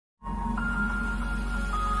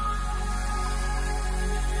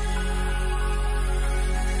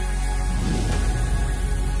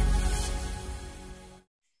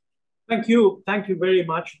Thank you very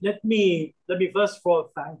much. Let me first of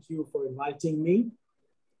all thank you for inviting me,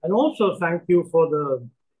 and also thank you for the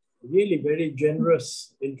really very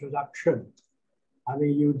generous introduction. I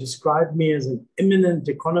mean, you described me as an eminent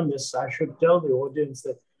economist. I should tell the audience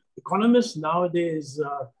that economists nowadays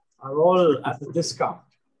are all at a discount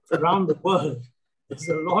around the world. There's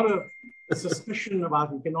a lot of suspicion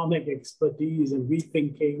about economic expertise and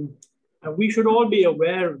rethinking, and we should all be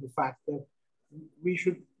aware of the fact that we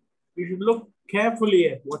should look carefully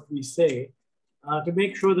at what we say to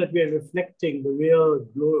make sure that we are reflecting the real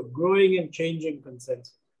growing and changing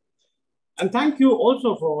consensus. And thank you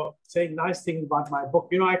also for saying nice things about my book.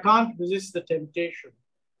 You know, I can't resist the temptation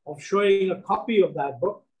of showing a copy of that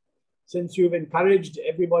book. Since you've encouraged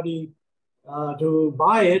everybody to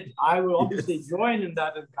buy it, I will obviously join in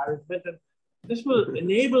that encouragement. And this will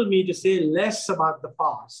enable me to say less about the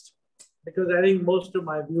past, because I think most of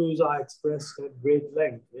my views are expressed at great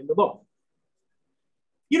length in the book.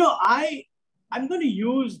 You know, I'm going to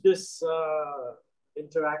use this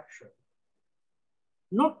interaction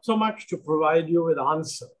not so much to provide you with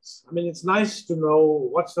answers. I mean, it's nice to know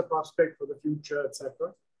what's the prospect for the future,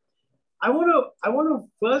 etc. I want to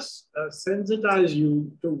first sensitize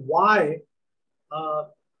you to why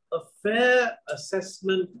a fair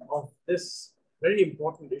assessment of this very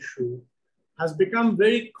important issue has become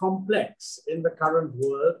very complex in the current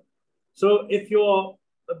world. So if your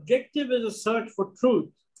objective is a search for truth,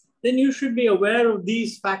 then you should be aware of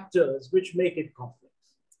these factors which make it complex.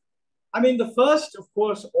 I mean, the first, of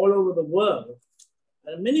course, all over the world,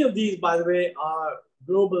 and many of these, by the way, are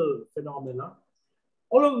global phenomena.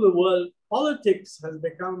 All over the world, politics has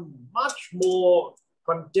become much more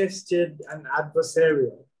contested and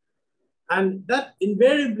adversarial. And that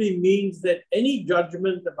invariably means that any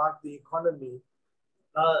judgment about the economy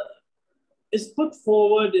is put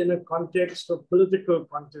forward in a context of political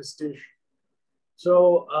contestation.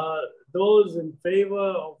 So those in favor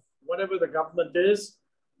of whatever the government is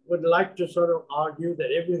would like to sort of argue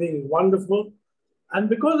that everything is wonderful. And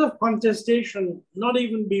because of contestation, not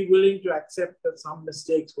even be willing to accept that some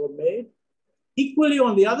mistakes were made. Equally,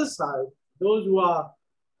 on the other side, those who are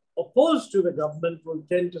opposed to the government will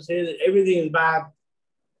tend to say that everything is bad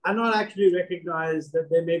and not actually recognize that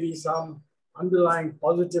there may be some underlying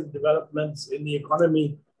positive developments in the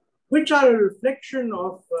economy, which are a reflection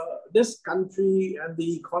of this country and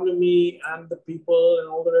the economy and the people and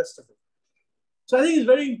all the rest of it. So I think it's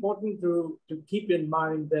very important to keep in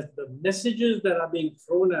mind that the messages that are being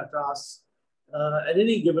thrown at us at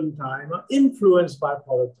any given time are influenced by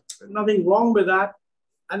politics. There's nothing wrong with that.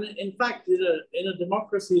 And in fact, in a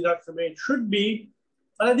democracy, that's the way it should be.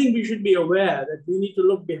 But I think we should be aware that we need to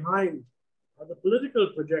look behind the political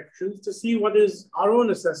projections to see what is our own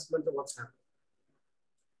assessment of what's happening.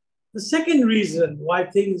 The second reason why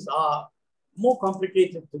things are more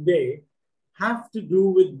complicated today have to do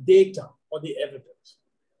with data or the evidence.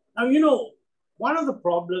 Now, you know, one of the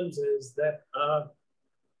problems is that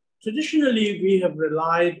traditionally we have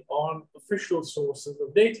relied on official sources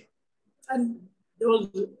of data. And there was,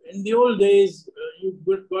 in the old days, you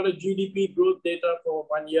got a GDP growth data for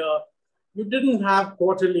 1 year. You didn't have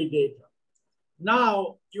quarterly data.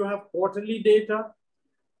 Now you have quarterly data.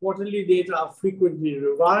 Quarterly data are frequently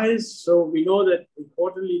revised. So we know that the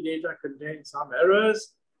quarterly data contains some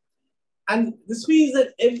errors. And this means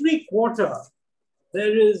that every quarter,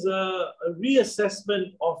 there is a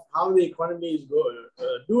reassessment of how the economy is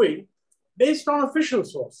doing based on official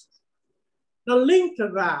sources. Now, linked to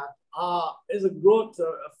that is a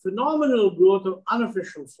phenomenal growth of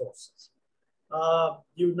unofficial sources.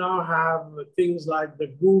 You now have things like the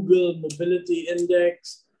Google Mobility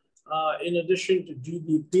Index. In addition to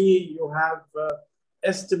GDP, you have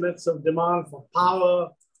estimates of demand for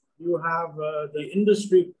power. You have the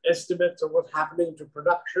industry estimates of what's happening to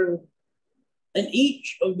production. And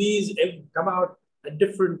each of these come out at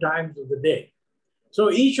different times of the day.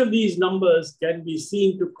 So each of these numbers can be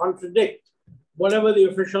seen to contradict whatever the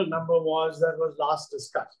official number was that was last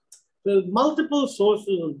discussed. So multiple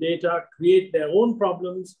sources of data create their own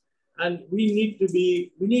problems, and we need to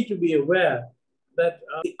be aware that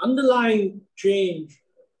the underlying change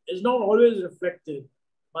is not always reflected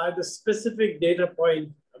by the specific data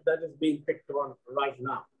point that is being picked on right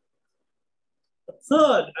now. A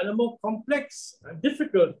third and a more complex and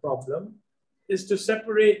difficult problem is to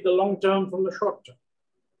separate the long term from the short term.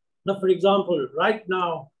 Now, for example, right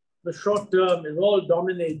now, the short term is all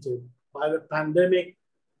dominated by the pandemic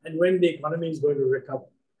and when the economy is going to recover.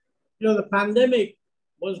 You know, the pandemic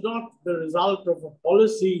was not the result of a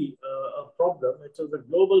policy problem. It was a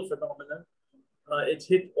global phenomenon. It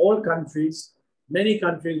hit all countries. Many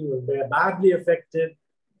countries were badly affected.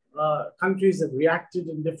 Countries have reacted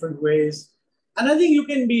in different ways. And I think you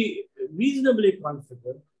can be reasonably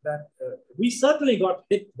confident that we certainly got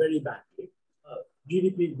hit very badly.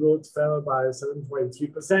 GDP growth fell by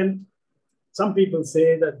 7.3%. Some people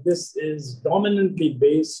say that this is dominantly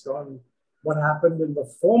based on what happened in the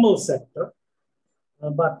formal sector,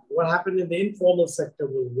 but what happened in the informal sector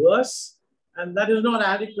was worse, and that is not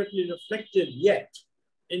adequately reflected yet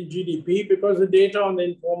in GDP because the data on the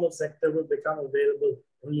informal sector will become available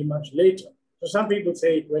only much later. So some people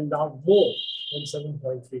say it went down more than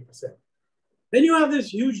 7.3%. Then you have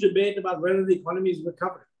this huge debate about whether the economy is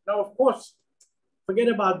recovering. Now, of course, forget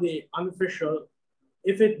about the unofficial.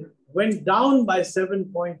 If it went down by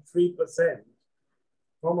 7.3%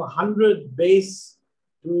 from 100 base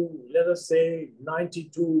to, let us say,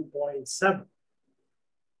 92.7,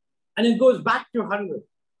 and it goes back to 100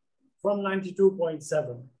 from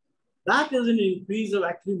 92.7, that is an increase of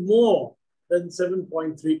actually more than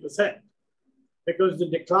 7.3%, because the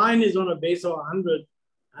decline is on a base of 100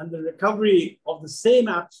 and the recovery of the same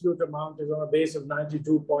absolute amount is on a base of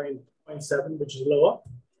 92.7, which is lower,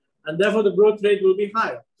 and therefore the growth rate will be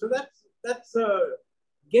higher. So that's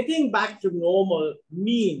getting back to normal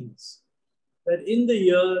means that in the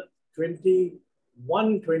year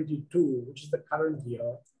 21-22, which is the current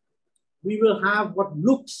year, we will have what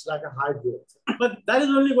looks like a high growth. But that is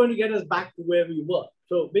only going to get us back to where we were.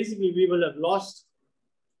 So basically, we will have lost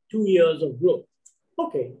 2 years of growth.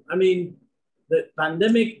 Okay, I mean, the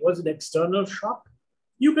pandemic was an external shock.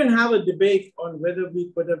 You can have a debate on whether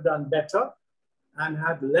we could have done better and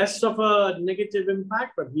had less of a negative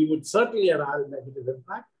impact, but we would certainly have had a negative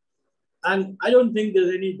impact. And I don't think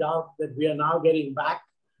there's any doubt that we are now getting back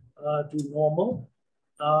to normal.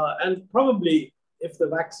 And probably if the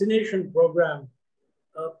vaccination program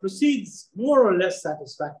proceeds more or less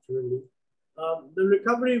satisfactorily, the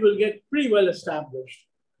recovery will get pretty well established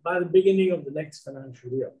by the beginning of the next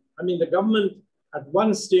financial year. I mean, the government at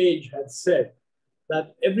one stage had said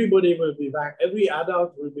that everybody will be every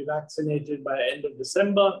adult will be vaccinated by end of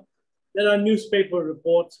December. There are newspaper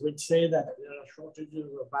reports which say that there are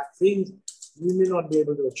shortages of vaccines. We may not be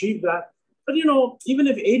able to achieve that. But, you know, even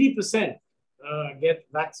if 80% get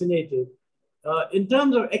vaccinated, in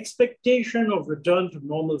terms of expectation of return to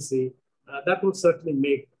normalcy, that will certainly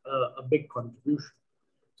make a big contribution.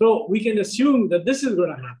 So we can assume that this is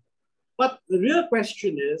going to happen. But the real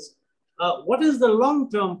question is, what is the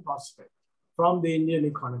long-term prospect from the Indian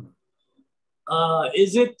economy?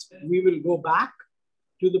 Is it we will go back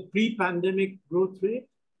to the pre-pandemic growth rate?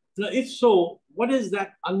 Now, if so, what is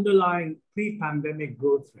that underlying pre-pandemic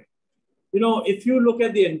growth rate? You know, if you look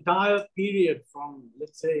at the entire period from,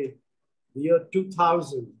 let's say, the year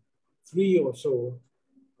 2003 or so,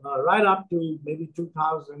 right up to maybe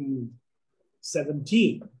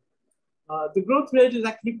 2017, the growth rate is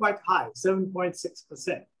actually quite high,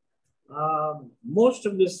 7.6%. Most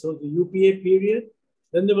of this was the UPA period.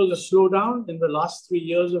 Then there was a slowdown in the last 3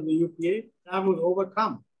 years of the UPA. That was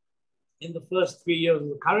overcome in the first 3 years of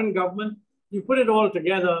the current government. You put it all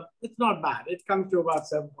together, it's not bad. It comes to about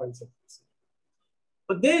 7.6%.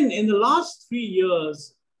 But then in the last 3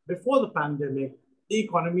 years before the pandemic, the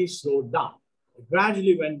economy slowed down. It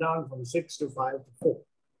gradually went down from 6 to 5 to 4.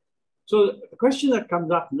 So the question that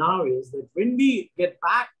comes up now is that when we get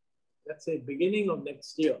back, let's say beginning of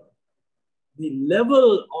next year, the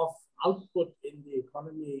level of output in the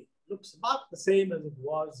economy looks about the same as it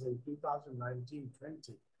was in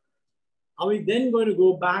 2019-20. Are we then going to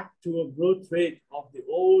go back to a growth rate of the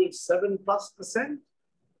old 7+%?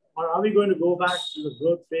 Or are we going to go back to the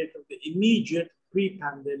growth rate of the immediate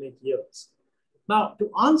pre-pandemic years? Now, to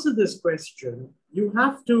answer this question, you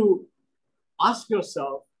have to ask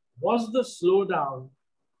yourself, was the slowdown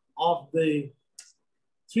of the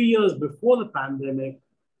 3 years before the pandemic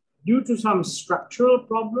due to some structural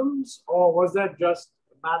problems, or was that just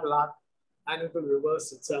bad luck and it will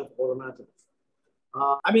reverse itself automatically?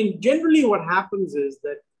 I mean, generally what happens is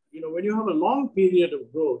that, you know, when you have a long period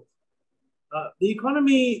of growth, the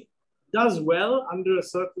economy does well under a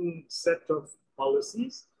certain set of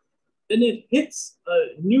policies, then it hits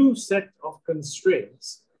a new set of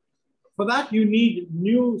constraints. For that, you need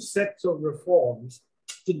new sets of reforms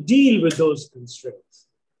to deal with those constraints.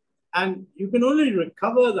 And you can only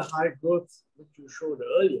recover the high growth which you showed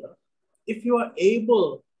earlier if you are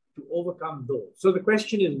able to overcome those. So the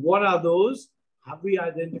question is, what are those? Have we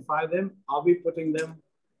identified them? Are we putting them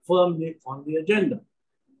firmly on the agenda?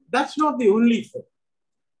 That's not the only thing.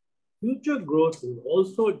 Future growth is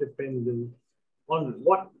also dependent on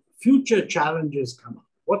what future challenges come up.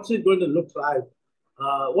 What's it going to look like?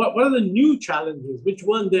 What are the new challenges which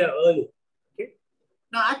weren't there earlier? Okay.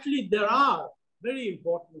 Now, actually, there are very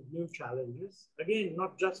important new challenges. Again,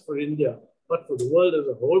 not just for India, but for the world as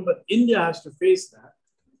a whole, but India has to face that.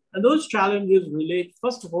 And those challenges relate,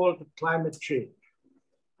 first of all, to climate change.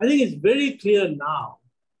 I think it's very clear now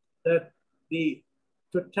that the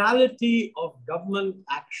totality of government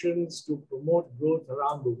actions to promote growth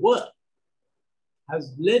around the world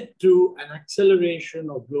has led to an acceleration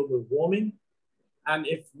of global warming. And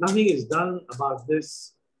if nothing is done about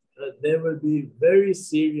this, there will be very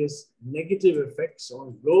serious negative effects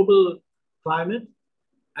on global climate,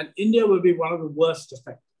 and India will be one of the worst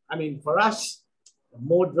affected. I mean, for us,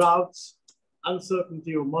 more droughts,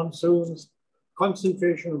 uncertainty of monsoons,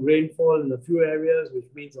 concentration of rainfall in a few areas, which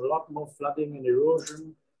means a lot more flooding and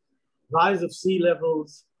erosion, rise of sea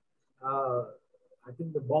levels. I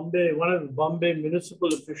think one of the Bombay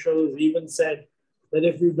municipal officials even said that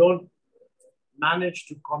if we don't manage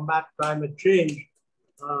to combat climate change,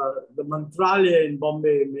 the Mantralaya in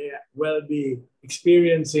Bombay may well be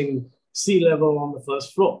experiencing sea level on the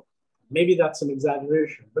first floor. Maybe that's an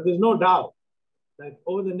exaggeration, but there's no doubt that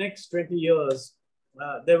over the next 20 years,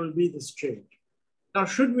 there will be this change. Now,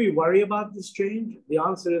 should we worry about this change? The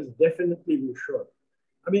answer is definitely we should.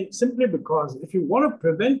 I mean, simply because if you want to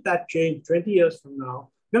prevent that change 20 years from now,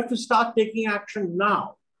 you have to start taking action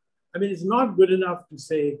now. I mean, it's not good enough to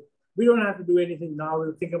say, we don't have to do anything now,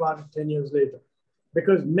 we'll think about it 10 years later.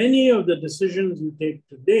 Because many of the decisions you take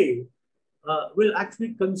today will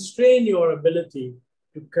actually constrain your ability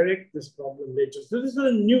to correct this problem later. So this is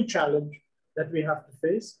a new challenge that we have to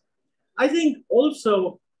face. I think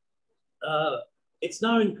also it's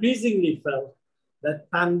now increasingly felt that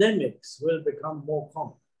pandemics will become more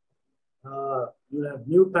common. You'll have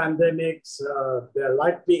new pandemics, they're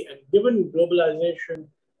likely, and given globalization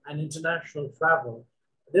and international travel,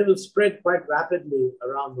 they will spread quite rapidly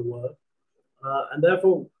around the world. And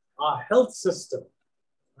therefore, our health system,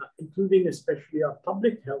 including especially our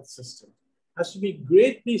public health system, has to be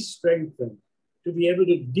greatly strengthened to be able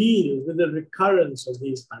to deal with the recurrence of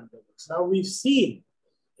these pandemics. Now, we've seen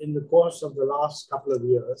in the course of the last couple of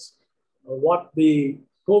years what the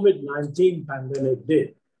COVID-19 pandemic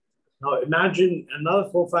did. Now, imagine another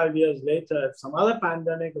 4 or 5 years later, if some other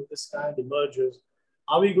pandemic of this kind emerges,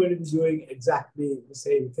 are we going to be doing exactly the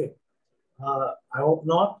same thing? I hope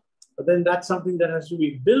not. But then that's something that has to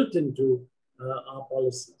be built into our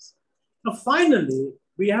policies. Now, finally,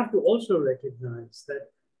 we have to also recognize that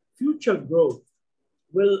future growth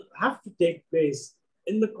will have to take place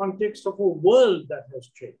in the context of a world that has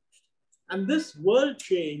changed. And this world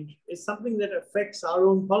change is something that affects our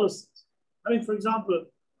own policies. I mean, for example,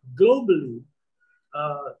 globally,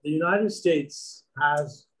 the United States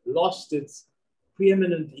has lost its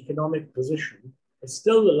preeminent economic position. It's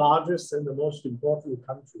still the largest and the most important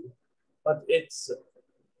country, but its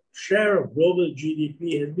share of global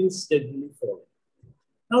GDP has been steadily falling.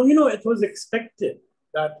 Now, you know, it was expected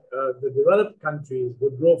that the developed countries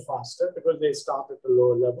would grow faster because they start at a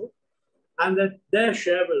lower level and that their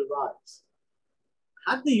share will rise.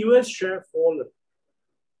 Had the US share fallen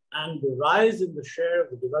and the rise in the share of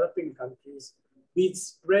the developing countries be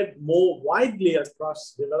spread more widely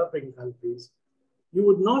across developing countries, you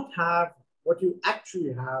would not have what you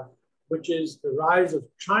actually have, which is the rise of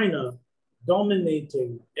China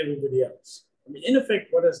dominating everybody else. I mean, in effect,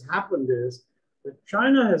 what has happened is that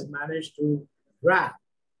China has managed to grab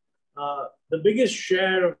the biggest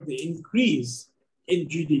share of the increase in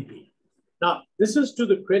GDP. Now, this is to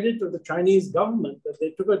the credit of the Chinese government that they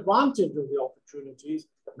took advantage of the opportunities,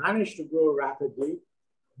 managed to grow rapidly.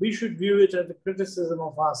 We should view it as a criticism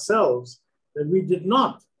of ourselves that we did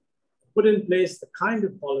not put in place the kind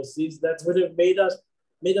of policies that would have made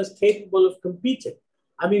us capable of competing.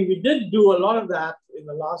 I mean, we did do a lot of that in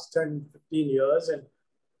the last 10, 15 years. And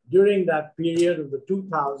during that period of the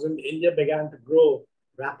 2000, India began to grow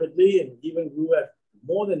rapidly and even grew at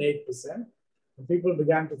more than 8%. And people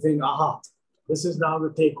began to think, aha, this is now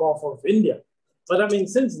the takeoff of India. But I mean,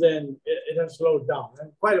 since then, it has slowed down.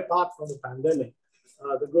 And quite apart from the pandemic,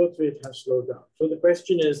 the growth rate has slowed down. So the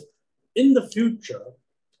question is, in the future,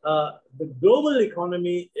 the global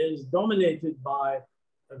economy is dominated by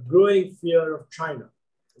a growing fear of China.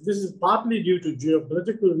 This is partly due to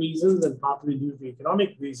geopolitical reasons and partly due to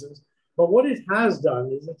economic reasons. But what it has done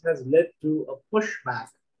is it has led to a pushback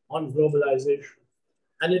on globalization.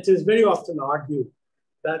 And it is very often argued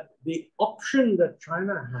that the option that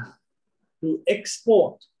China had to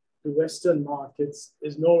export to Western markets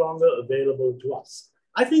is no longer available to us.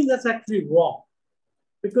 I think that's actually wrong.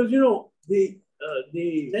 Because, you know, the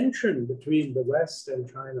tension between the West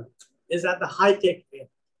and China is at the high-tech end.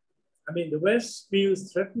 I mean, the West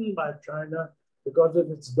feels threatened by China because of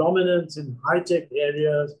its dominance in high-tech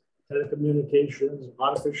areas, telecommunications,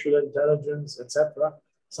 artificial intelligence, etc.,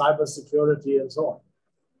 cybersecurity, and so on.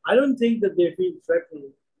 I don't think that they feel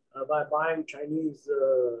threatened by buying Chinese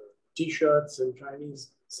T-shirts and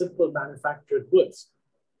Chinese simple manufactured goods.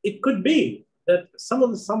 It could be that some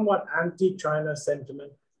of the somewhat anti-China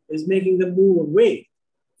sentiment is making them move away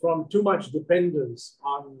from too much dependence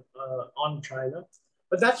on China,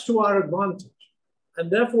 but that's to our advantage. And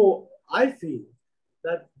therefore, I feel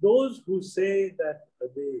that those who say that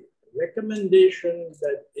the recommendation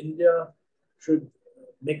that India should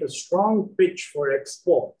make a strong pitch for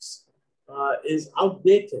exports is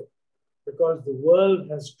outdated because the world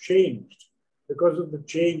has changed, because of the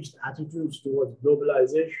changed attitudes towards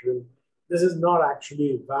globalization. This is not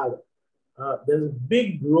actually valid. There's a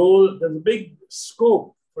big role, there's a big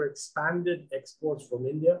scope for expanded exports from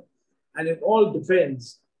India, and it all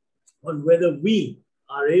depends on whether we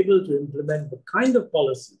are able to implement the kind of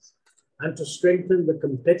policies and to strengthen the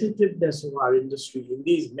competitiveness of our industry in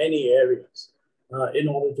these many areas in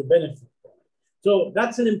order to benefit from it. So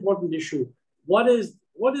that's an important issue. What is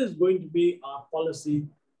going to be our policy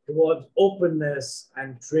towards openness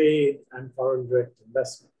and trade and foreign direct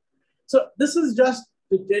investment? So this is just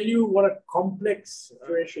to tell you what a complex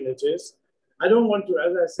situation it is. I don't want to,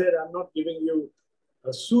 as I said, I'm not giving you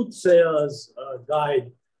a soothsayer's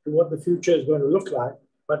guide to what the future is going to look like.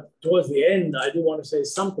 But towards the end, I do want to say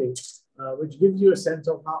something which gives you a sense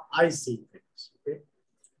of how I see things. Okay?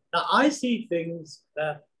 Now, I see things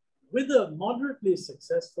that with a moderately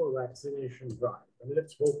successful vaccination drive, and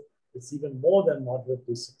let's hope it's even more than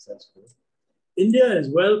moderately successful, India is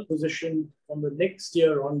well positioned from the next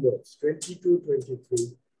year onwards,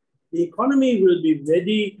 22-23. The economy will be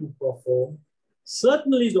ready to perform.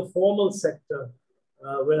 Certainly, the formal sector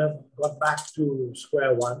will have got back to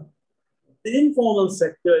square one. The informal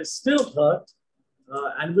sector is still hurt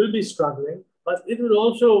and will be struggling, but it will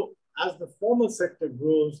also, as the formal sector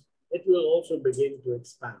grows, it will also begin to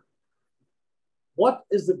expand. What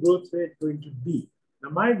is the growth rate going to be? Now,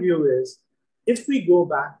 my view is if we go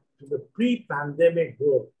back to the pre-pandemic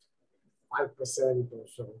growth, 5% or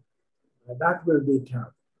so, that will be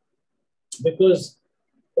terrible. Because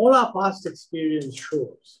all our past experience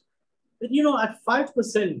shows that, you know, at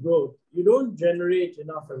 5% growth, you don't generate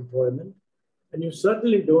enough employment, and you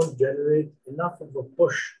certainly don't generate enough of a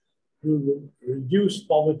push to reduce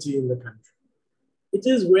poverty in the country. It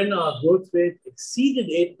is when our growth rate exceeded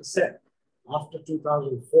 8% after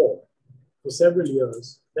 2004 for several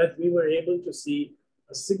years that we were able to see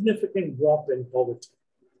a significant drop in poverty.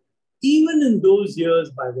 Even in those years,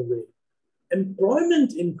 by the way,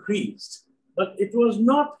 employment increased, but it was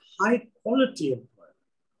not high quality employment.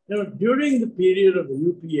 You know, during the period of the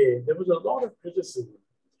UPA, there was a lot of criticism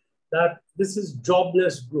that this is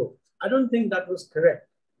jobless growth. I don't think that was correct.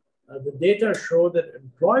 The data show that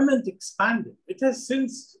employment expanded. It has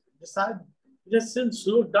since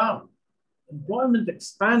slowed down. Employment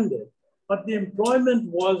expanded, but the employment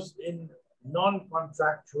was in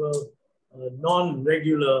non-contractual,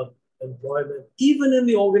 non-regular employment, even in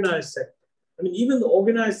the organized sector. I mean, even the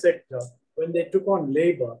organized sector, when they took on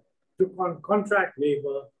labor, took on contract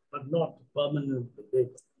labor, but not permanent labor.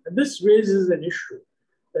 And this raises an issue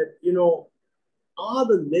that, you know, are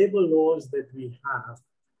the labor laws that we have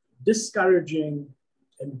discouraging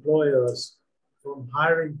employers from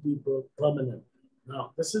hiring people permanently?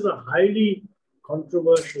 Now, this is a highly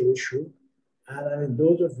controversial issue. And I mean,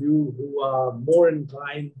 those of you who are more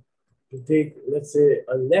inclined to take, let's say,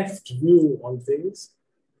 a left view on things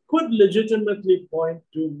could legitimately point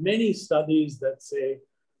to many studies that say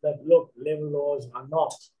that, look, labor laws are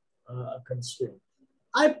not a constraint.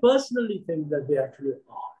 I personally think that they actually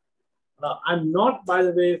are. I'm not, by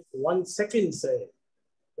the way, for 1 second saying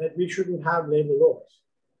that we shouldn't have labor laws.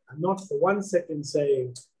 I'm not for 1 second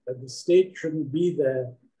saying that the state shouldn't be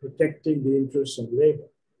there protecting the interests of labor.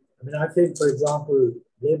 I mean, I think, for example,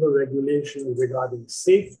 labor regulations regarding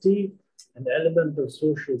safety, an element of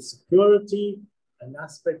social security, an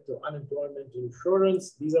aspect of unemployment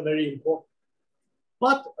insurance, these are very important.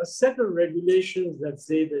 But a set of regulations that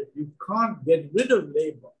say that you can't get rid of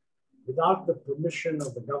labor without the permission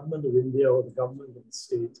of the government of India or the government of the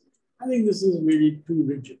state, I think this is really too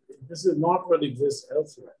rigid. This is not what exists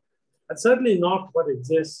elsewhere. And certainly not what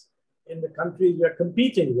exists in the countries we're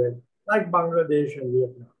competing with, like Bangladesh and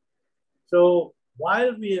Vietnam. So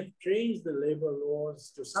while we have changed the labor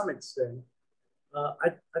laws to some extent,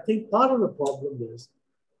 I think part of the problem is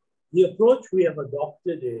the approach we have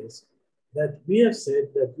adopted is that we have said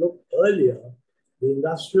that, look, earlier, the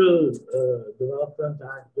Industrial Development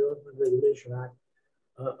Act, Development Regulation Act,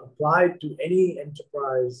 applied to any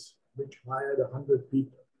enterprise which hired 100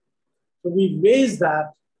 people. So we raised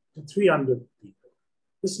that to 300 people.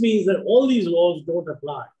 This means that all these laws don't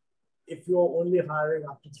apply if you're only hiring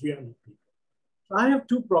up to 300 people. So I have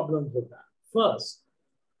two problems with that. First,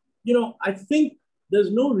 I think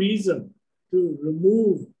there's no reason to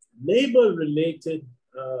remove labor-related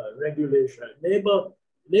regulation,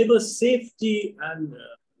 labor safety and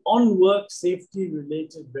on-work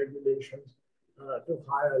safety-related regulations to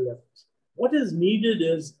higher levels. What is needed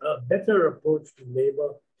is a better approach to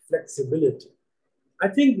labor flexibility. I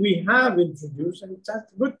think we have introduced, and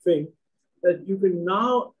that's a good thing, that you can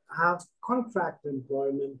now have contract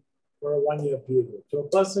employment for a one-year period. So a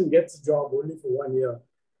person gets a job only for 1 year,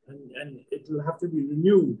 and it will have to be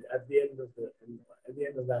renewed at the end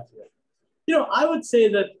of that year. I would say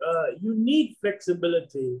that you need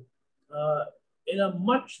flexibility in a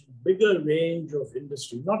much bigger range of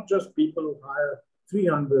industry, not just people who hire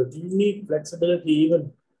 300. You need flexibility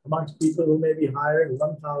even amongst people who may be hiring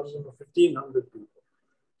 1,000 or 1,500 people.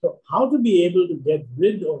 So how to be able to get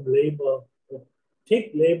rid of labor, or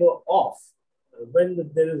take labor off when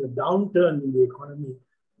there is a downturn in the economy,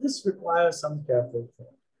 this requires some careful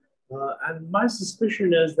thought. And my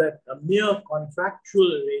suspicion is that a mere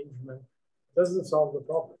contractual arrangement doesn't solve the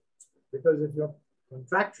problem. Because if you're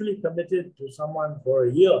contractually committed to someone for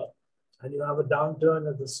a year and you have a downturn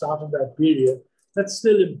at the start of that period, that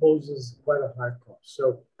still imposes quite a high cost.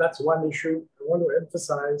 So that's one issue. I want to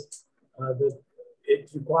emphasize that it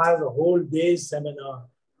requires a whole day's seminar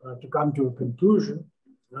to come to a conclusion.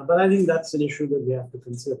 But I think that's an issue that we have to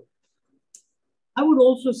consider. I would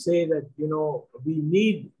also say that, we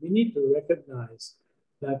need to recognize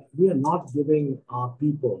that we are not giving our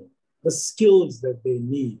people the skills that they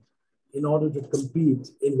need in order to compete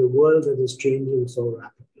in the world that is changing so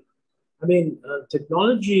rapidly. I mean,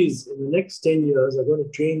 technologies in the next 10 years are going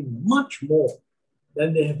to change much more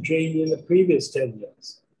than they have changed in the previous 10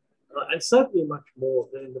 years, and certainly much more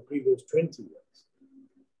than in the previous 20 years.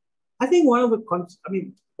 I think one of the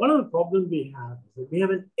problems we have is that we have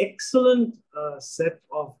an excellent set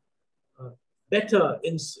of better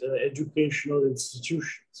educational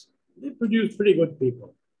institutions. They produce pretty good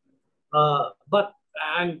people.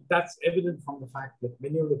 And that's evident from the fact that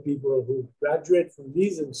many of the people who graduate from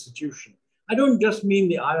these institutions, I don't just mean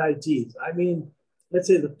the IITs, I mean, let's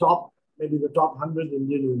say maybe the top 100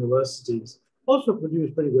 Indian universities also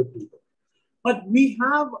produce pretty good people. But we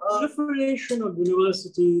have a proliferation of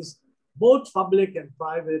universities, both public and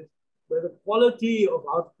private, where the quality of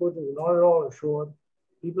output is not at all assured.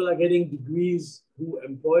 People are getting degrees who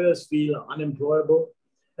employers feel are unemployable.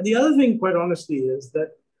 And the other thing, quite honestly, is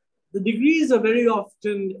that the degrees are very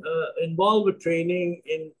often involved with training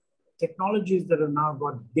in technologies that are now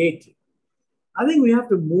got dated. I think we have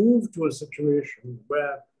to move to a situation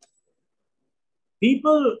where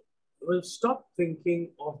people will stop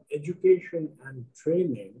thinking of education and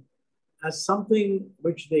training as something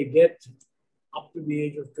which they get up to the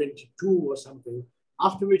age of 22 or something,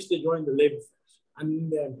 after which they join the labor force and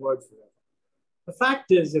they're employed forever. The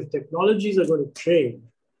fact is, if technologies are going to change,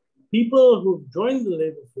 people who join the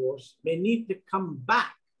labor force may need to come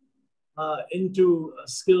back into a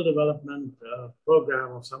skill development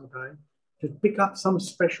program of some kind to pick up some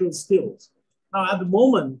special skills. Now, at the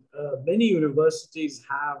moment, many universities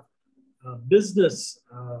have business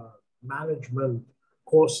management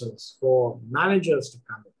courses for managers to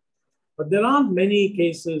come in. But there aren't many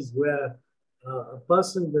cases where a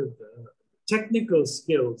person with technical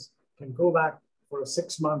skills can go back for a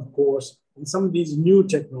 6-month course in some of these new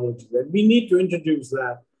technologies. And we need to introduce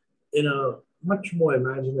that in a much more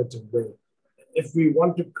imaginative way if we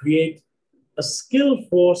want to create a skill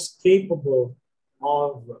force capable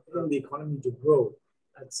of the economy to grow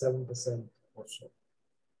at 7% or so.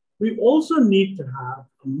 We also need to have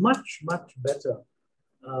a much, much better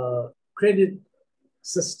credit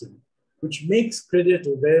system, which makes credit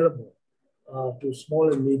available to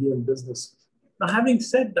small and medium businesses. Now, having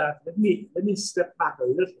said that, let me step back a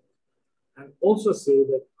little and also say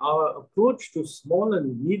that our approach to small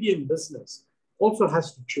and medium business also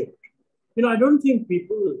has to change. I don't think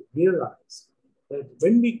people realize that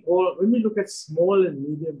when we look at small and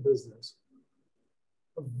medium business,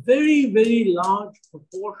 a very, very large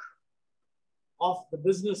proportion of the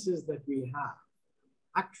businesses that we have,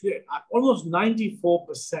 actually almost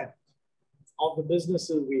 94% of the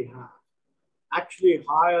businesses we have actually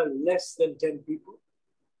hire less than 10 people.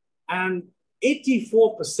 And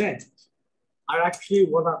 84% are actually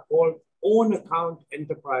what are called own account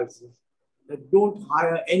enterprises that don't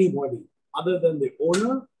hire anybody other than the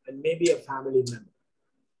owner and maybe a family member.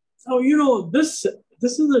 So,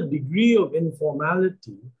 this is a degree of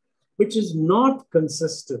informality which is not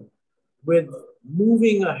consistent with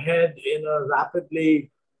moving ahead in a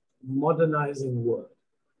rapidly modernizing world.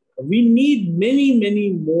 We need many,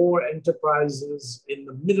 many more enterprises in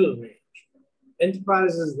the middle range,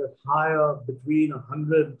 enterprises that hire between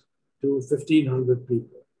 100 to 1,500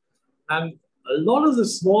 people. And a lot of the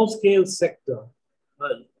small scale sector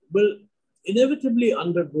will inevitably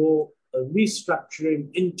undergo a restructuring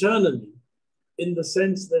internally, in the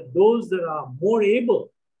sense that those that are more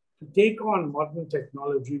able to take on modern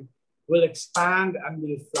technology will expand and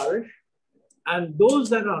will flourish, and those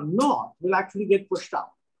that are not will actually get pushed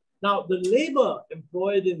out. Now, the labor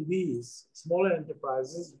employed in these smaller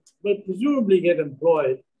enterprises will presumably get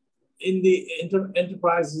employed in the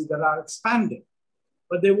enterprises that are expanding,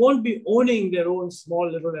 but they won't be owning their own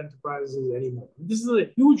small little enterprises anymore. This is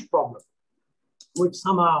a huge problem, which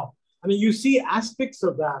somehow, I mean, you see aspects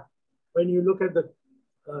of that when you look at the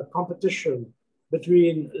competition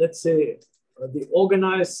between, let's say, the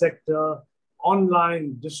organized sector,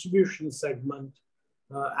 online distribution segment,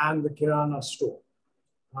 and the Kirana store.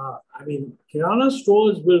 I mean, Kirana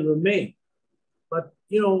stores will remain, but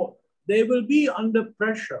they will be under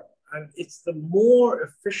pressure, and it's the more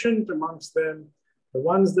efficient amongst them, the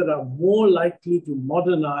ones that are more likely to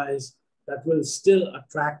modernize, that will still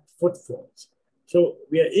attract footfalls. So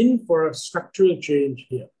we are in for a structural change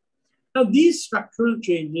here. Now, these structural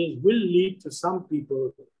changes will lead to some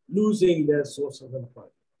people losing their source of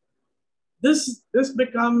employment. This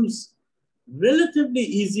becomes relatively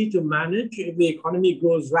easy to manage if the economy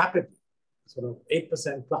grows rapidly, sort of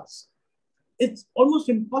 8% plus. It's almost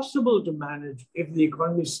impossible to manage if the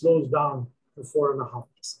economy slows down to 4.5%.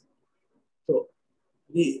 So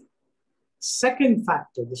the second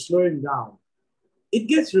factor, the slowing down, it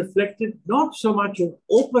gets reflected not so much in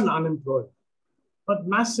open unemployment, but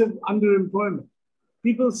massive underemployment.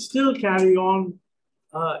 People still carry on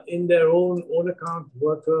in their own account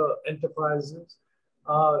worker enterprises.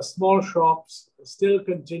 Small shops still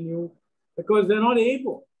continue because they're not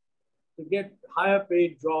able to get higher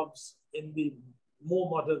paid jobs in the more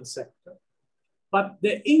modern sector, but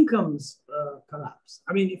their incomes collapse.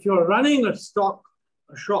 I mean, if you're running a shop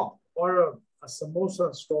or a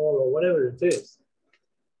samosa stall or whatever it is,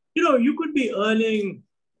 you could be earning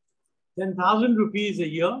 10,000 rupees a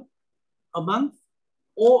year, a month,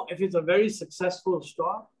 or if it's a very successful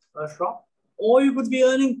shop, or you could be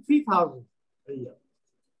earning 3,000 a year.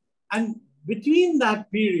 And between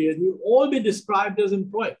that period, you'll all be described as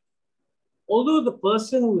employed. Although the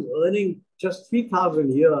person who's earning just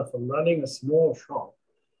 3,000 a year from running a small shop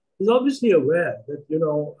is obviously aware that,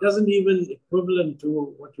 doesn't even equivalent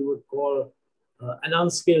to what you would call an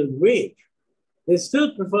unskilled wage. They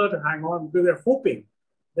still prefer to hang on because they're hoping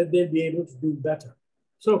that they'll be able to do better.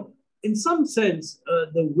 So in some sense,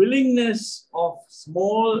 the willingness of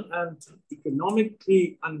small and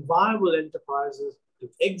economically unviable enterprises to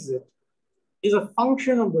exit is a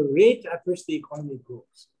function of the rate at which the economy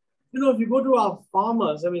grows. If you go to our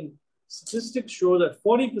farmers, I mean, statistics show that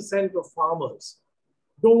 40% of farmers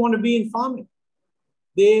don't want to be in farming.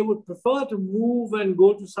 They would prefer to move and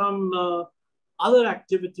go to some other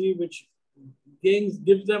activity which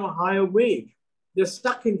gives them a higher wage. They're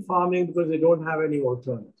stuck in farming because they don't have any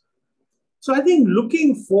alternative. So I think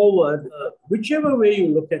looking forward, whichever way you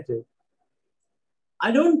look at it,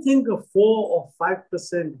 I don't think a 4 or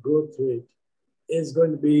 5% growth rate is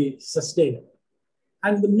going to be sustainable.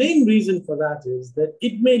 And the main reason for that is that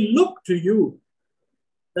it may look to you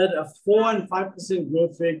that a 4 and 5%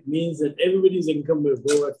 growth rate means that everybody's income will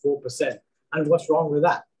grow at 4%. And what's wrong with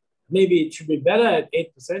that? Maybe it should be better at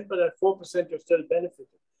 8%, but at 4% you're still benefiting.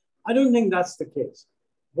 I don't think that's the case.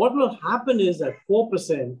 What will happen is at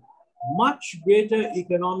 4%, much greater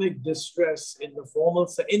economic distress in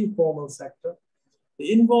the informal sector.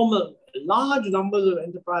 The large numbers of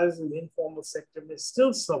enterprises in the informal sector may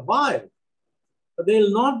still survive, but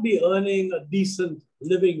they'll not be earning a decent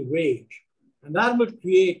living wage. And that would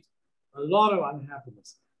create a lot of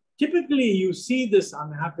unhappiness. Typically, you see this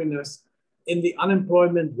unhappiness in the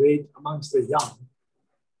unemployment rate amongst the young,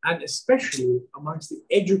 and especially amongst the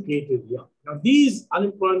educated young. Now, these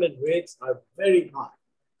unemployment rates are very high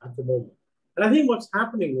at the moment. And I think what's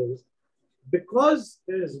happening is, because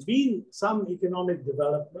there's been some economic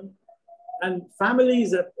development and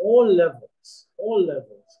families at all levels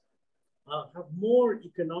have more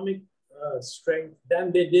economic strength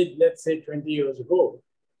than they did, let's say, 20 years ago.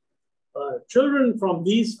 Children from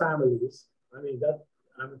these families, I mean, that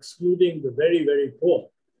I'm excluding the very, very poor,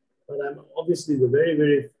 but I'm obviously the very,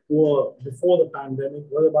 very poor before the pandemic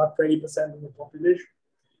was about 20% of the population.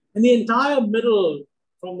 And the entire middle,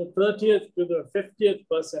 from the 30th to the 50th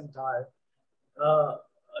percentile,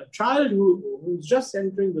 a child who's just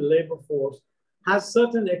entering the labor force has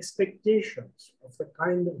certain expectations of the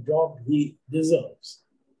kind of job he deserves.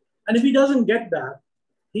 And if he doesn't get that,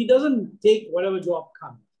 he doesn't take whatever job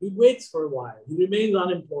comes. He waits for a while. He remains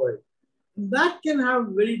unemployed. And that can have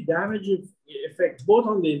very damaging effects both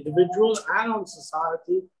on the individual and on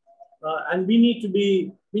society. And we need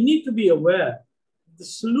to be aware. The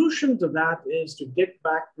solution to that is to get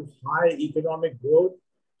back to high economic growth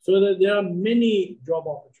so that there are many job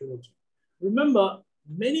opportunities. Remember,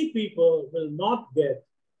 many people will not get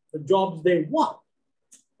the jobs they want.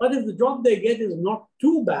 But if the job they get is not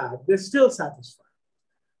too bad, they're still satisfied.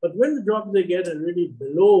 But when the jobs they get are really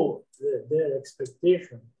below their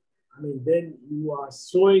expectation, I mean, then you are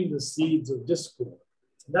sowing the seeds of discord.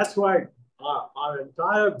 That's why our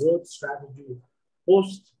entire growth strategy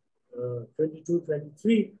post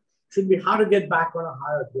 22-23 should be how to get back on a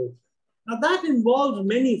higher growth. Now that involves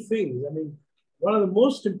many things. I mean, one of the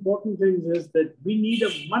most important things is that we need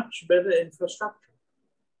a much better infrastructure.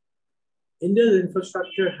 India's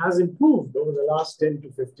infrastructure has improved over the last 10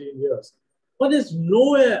 to 15 years, but it's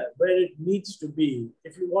nowhere where it needs to be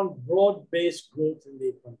if you want broad-based growth in the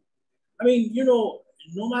economy. I mean, you know,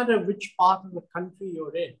 no matter which part of the country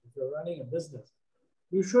you're in, if you're running a business,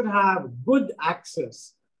 you should have good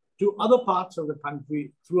access to other parts of the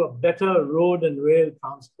country through a better road and rail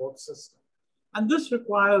transport system. And this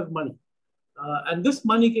requires money. And this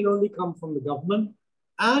money can only come from the government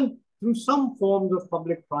and through some forms of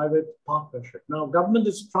public-private partnership. Now, government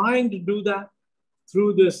is trying to do that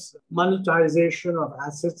through this monetization of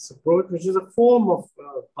assets approach, which is a form of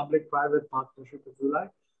public-private partnership, if you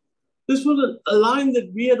like. This was a line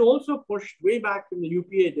that we had also pushed way back in the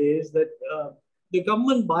UPA days, that the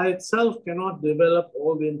government by itself cannot develop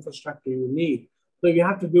all the infrastructure you need. So you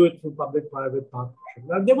have to do it through public-private partnership.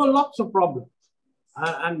 Now, there were lots of problems,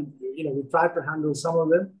 and you know, we tried to handle some of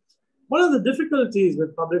them. One of the difficulties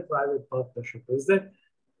with public-private partnership is that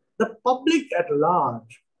the public at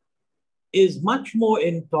large is much more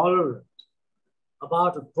intolerant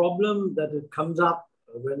about a problem that it comes up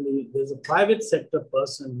when there's a private sector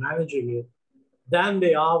person managing it than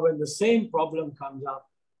they are when the same problem comes up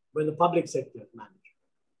when the public sector is managing.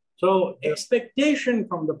 So expectation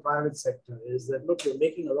from the private sector is that, look, you're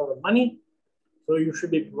making a lot of money, so you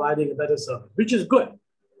should be providing a better service, which is good.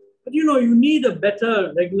 But you know, you need a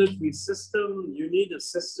better regulatory system. You need a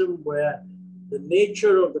system where the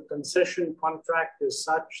nature of the concession contract is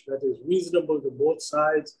such that is reasonable to both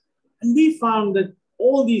sides. And we found that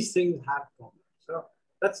all these things have problems. So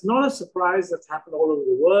that's not a surprise. That's happened all over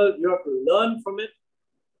the world. You have to learn from it.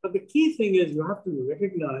 But the key thing is you have to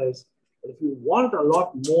recognize that if you want a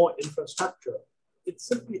lot more infrastructure, it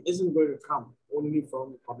simply isn't going to come only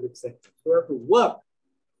from the public sector. So we have to work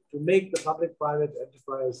to make the public-private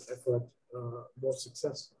enterprise effort more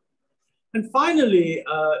successful. And finally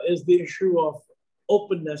is the issue of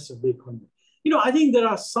openness of the economy. You know, I think there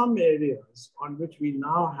are some areas on which we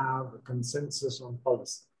now have a consensus on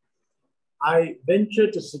policy. I venture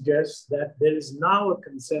to suggest that there is now a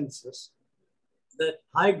consensus that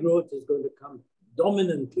high growth is going to come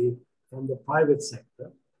dominantly from the private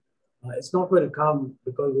sector. It's not going to come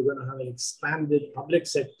because we're going to have an expanded public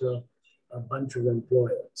sector, a bunch of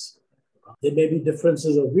employers. There may be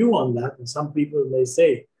differences of view on that, and some people may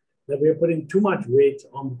say that we're putting too much weight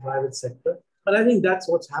on the private sector, but I think that's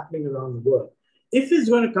what's happening around the world. If it's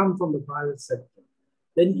going to come from the private sector,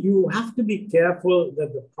 then you have to be careful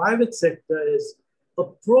that the private sector is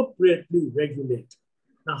appropriately regulated.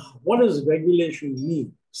 Now, what does regulation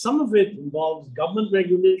mean? Some of it involves government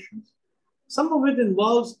regulations. Some of it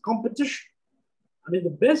involves competition. I mean, the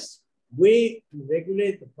best way to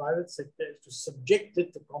regulate the private sector is to subject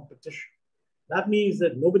it to competition. That means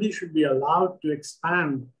that nobody should be allowed to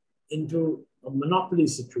expand into a monopoly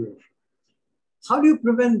situation. How do you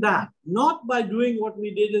prevent that? Not by doing what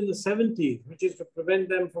we did in the 70s, which is to prevent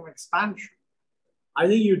them from expansion. I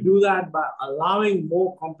think you do that by allowing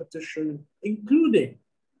more competition, including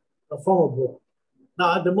from abroad.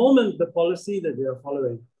 Now, at the moment, the policy that we are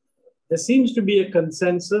following, there seems to be a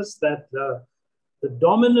consensus that the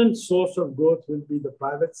dominant source of growth will be the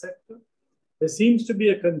private sector. There seems to be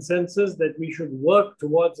a consensus that we should work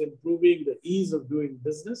towards improving the ease of doing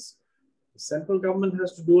business. The central government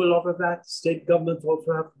has to do a lot of that. State governments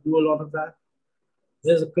also have to do a lot of that.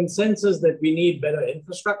 There's a consensus that we need better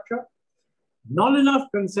infrastructure. Not enough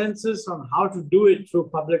consensus on how to do it through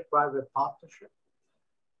public-private partnership.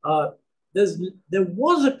 There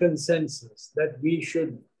was a consensus that we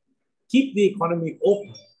should keep the economy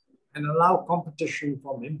open and allow competition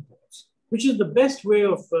from imports, which is the best way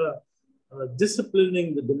of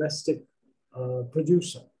disciplining the domestic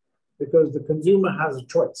producer, because the consumer has a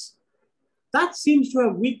choice. That seems to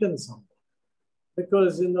have weakened somewhat.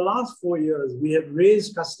 because in the last 4 years, we have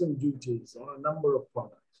raised custom duties on a number of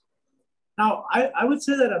products. Now, I would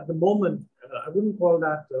say that at the moment, I wouldn't call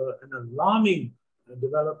that an alarming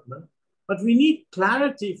development, but we need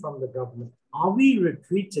clarity from the government. Are we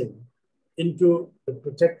retreating into the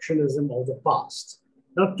protectionism of the past?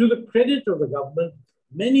 Now, to the credit of the government,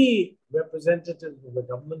 many representatives of the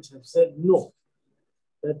government have said no,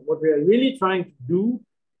 that what we are really trying to do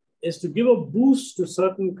is to give a boost to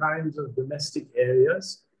certain kinds of domestic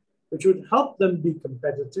areas, which would help them be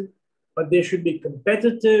competitive, but they should be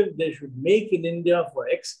competitive. They should make in India for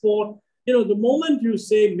export. You know, the moment you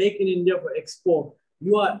say make in India for export,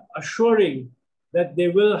 you are assuring that they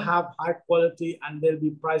will have high quality and they'll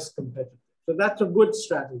be price competitive. So that's a good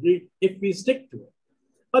strategy if we stick to it.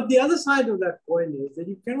 But the other side of that coin is that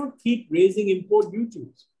you cannot keep raising import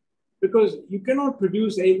duties because you cannot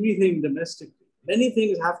produce everything domestically. Many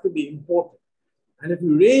things have to be imported. And if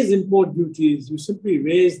you raise import duties, you simply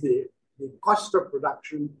raise the cost of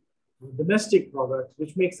production of domestic products,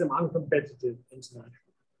 which makes them uncompetitive internationally.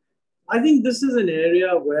 I think this is an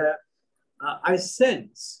area where I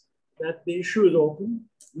sense that the issue is open.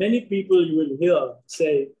 Many people you will hear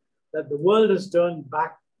say that the world has turned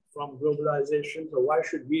back from globalization, so why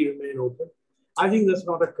should we remain open? I think that's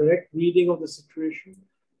not a correct reading of the situation.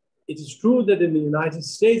 It is true that in the United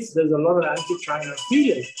States, there's a lot of anti-China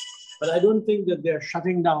feeling, but I don't think that they're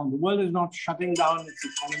shutting down. The world is not shutting down its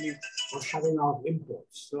economy or shutting out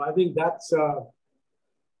imports. So I think that's a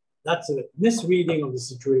misreading of the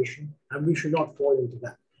situation, and we should not fall into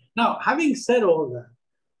that. Now, having said all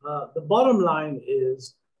that, the bottom line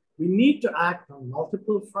is we need to act on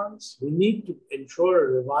multiple fronts. We need to ensure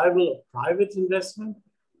a revival of private investment.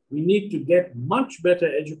 We need to get much better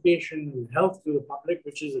education and health to the public,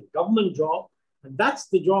 which is a government job. And that's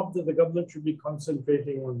the job that the government should be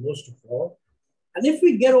concentrating on most of all. And if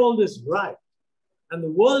we get all this right, and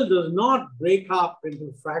the world does not break up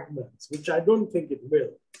into fragments, which I don't think it will,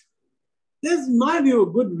 there's, in my view,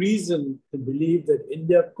 a good reason to believe that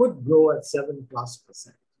India could grow at 7+%.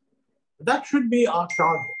 That should be our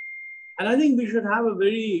target. And I think we should have a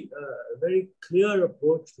very clear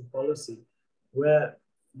approach to policy where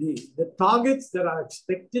the targets that are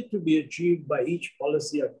expected to be achieved by each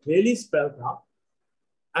policy are clearly spelled out.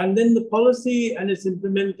 And then the policy and its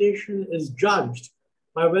implementation is judged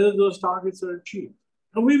by whether those targets are achieved.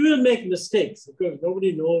 And we will make mistakes because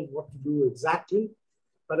nobody knows what to do exactly.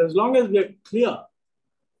 But as long as we're clear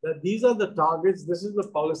that these are the targets, this is the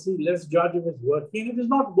policy, let's judge if it's working. If it's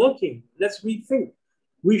not working, let's rethink.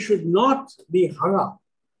 We should not be hung up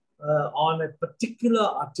on a particular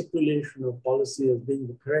articulation of policy as being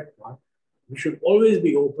the correct one. We should always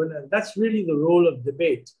be open, and that's really the role of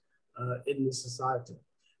debate in the society.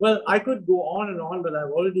 Well, I could go on, but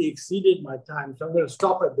I've already exceeded my time, so I'm going to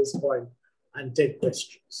stop at this point and take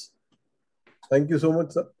questions. Thank you so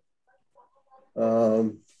much, sir,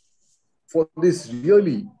 for this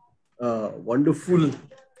really wonderful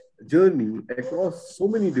journey across so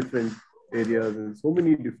many different areas and so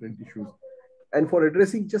many different issues, and for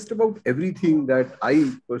addressing just about everything that I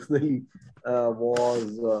personally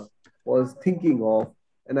was thinking of.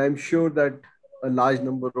 And I'm sure that a large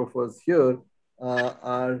number of us here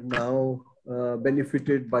are now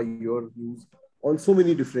benefited by your views on so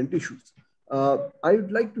many different issues. I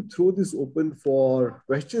would like to throw this open for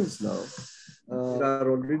questions now. There are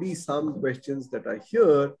already some questions that I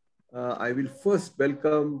hear. I will first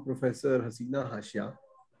welcome Professor Hasina Hashia.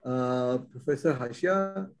 Professor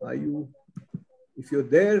Hashia, if you're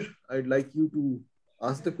there, I'd like you to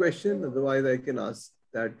ask the question. Otherwise, I can ask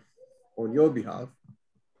that on your behalf.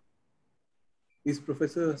 Is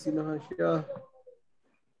Professor Hasina Hashia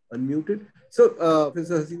unmuted? So,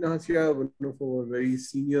 Professor Hasina Hashia, one of our very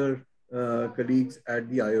senior colleagues at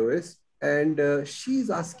the iOS, and she's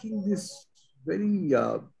asking this very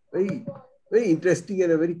interesting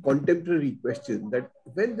and a very contemporary question, that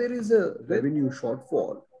when there is a revenue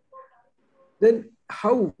shortfall, then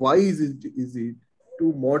how wise is it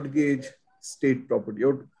to mortgage state property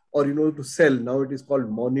or to sell? Now it is called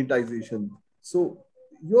monetization. So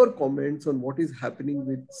your comments on what is happening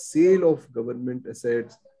with sale of government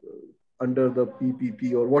assets under the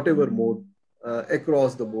PPP or whatever mode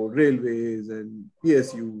across the board, railways and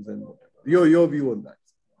PSUs, and your view on that.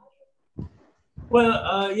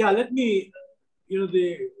 Well, yeah, let me,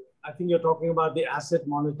 I think you're talking about the asset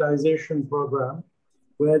monetization program,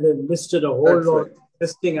 where they've listed a whole lot of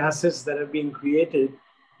existing assets that have been created,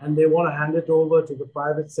 and they want to hand it over to the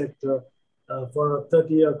private sector for a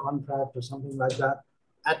 30-year contract or something like that,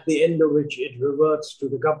 at the end of which it reverts to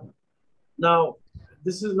the government. Now,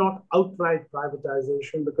 this is not outright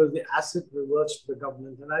privatization because the asset reverts to the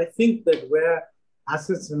government. And I think that where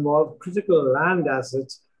assets involve critical land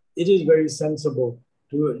assets, it is very sensible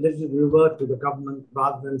to let it revert to the government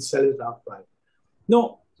rather than sell it outright.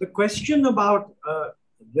 No, the question about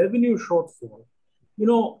revenue shortfall, you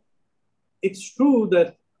know, it's true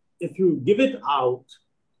that if you give it out,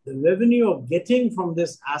 the revenue of getting from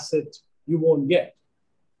this asset you won't get.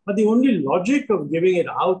 But the only logic of giving it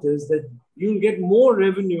out is that you'll get more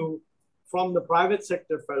revenue from the private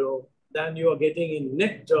sector fellow than you are getting in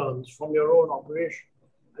net terms from your own operation.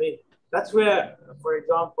 I mean, that's where, for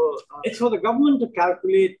example, it's for the government to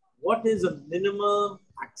calculate what is a minimum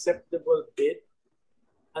acceptable bid.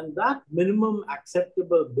 And that minimum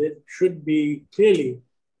acceptable bid should be clearly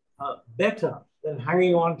better than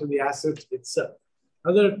hanging on to the asset itself.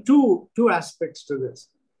 Now, there are two aspects to this.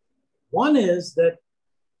 One is that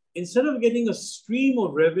instead of getting a stream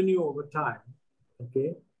of revenue over time,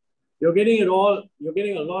 okay, you're getting a lot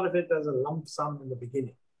of it as a lump sum in the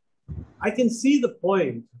beginning. I can see the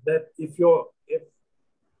point that if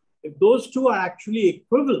those two are actually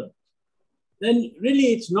equivalent, then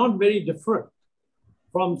really it's not very different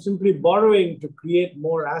from simply borrowing to create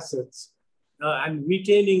more assets and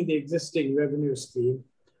retaining the existing revenue stream,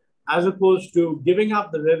 as opposed to giving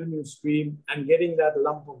up the revenue stream and getting that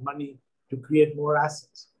lump of money to create more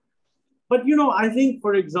assets. But, you know, I think,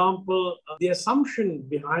 for example, the assumption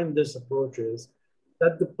behind this approach is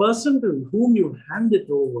that the person to whom you hand it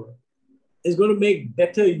over is going to make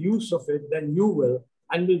better use of it than you will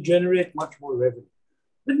and will generate much more revenue.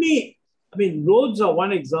 Roads are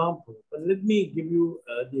one example, but let me give you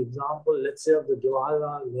the example, let's say, of the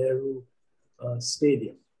Jawaharlal Nehru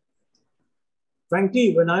Stadium.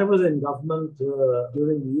 Frankly, when I was in government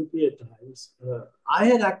during the UPA times, I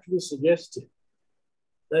had actually suggested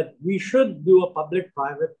that we should do a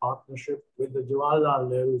public-private partnership with the Jawaharlal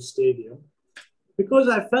Nehru Stadium, because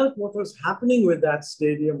I felt what was happening with that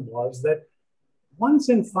stadium was that once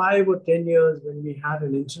in 5 or 10 years, when we had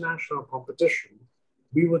an international competition,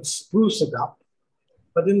 we would spruce it up.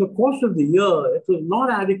 But in the course of the year, it was not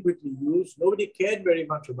adequately used. Nobody cared very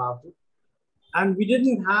much about it. And we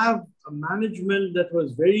didn't have a management that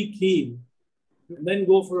was very keen to then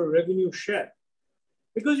go for a revenue share.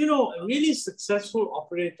 Because, you know, a really successful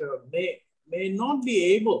operator may not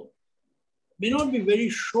be very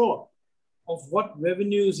sure of what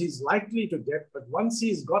revenues he's likely to get, but once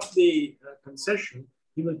he's got the concession,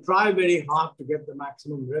 he will try very hard to get the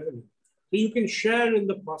maximum revenue. So you can share in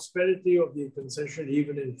the prosperity of the concession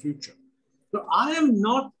even in future. So I am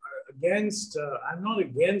not against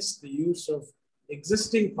the use of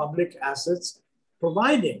existing public assets,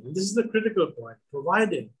 providing, and this is the critical point,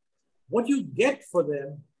 providing what you get for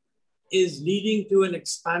them is leading to an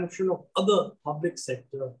expansion of other public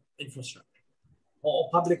sector infrastructure or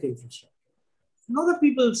public infrastructure. A lot of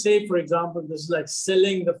people say, for example, this is like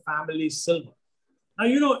selling the family silver. Now,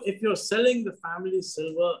 you know, if you're selling the family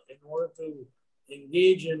silver in order to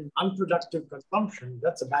engage in unproductive consumption,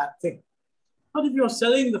 that's a bad thing. But if you're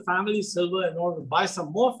selling the family silver in order to buy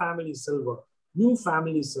some more family silver, new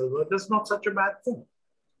family silver, that's not such a bad thing.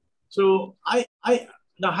 So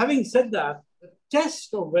now, having said that, the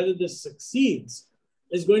test of whether this succeeds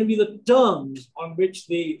is going to be the terms on which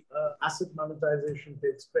the asset monetization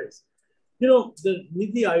takes place. You know, the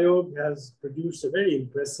Niti Aayog has produced a very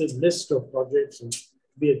impressive list of projects, and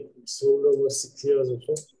be it sold over 6 years or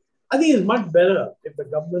so. I think it's much better if the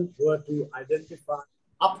government were to identify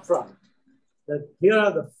upfront that here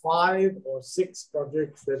are the 5 or 6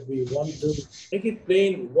 projects that we want to make it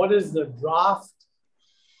plain what is the draft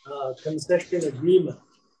concession agreement,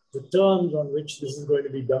 the terms on which this is going to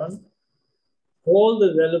be done, call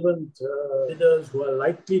the relevant bidders who are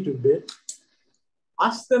likely to bid,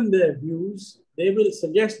 ask them their views. They will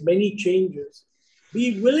suggest many changes.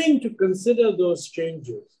 Be willing to consider those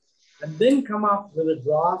changes and then come up with a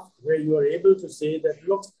draft where you are able to say that,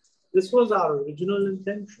 look, this was our original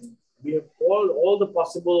intention. We have called all the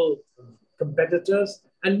possible competitors.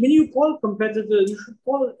 And when you call competitors, you should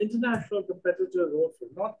call international competitors also,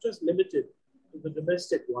 not just limited to the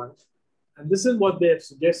domestic ones. And this is what they have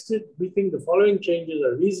suggested. We think the following changes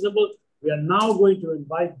are reasonable. We are now going to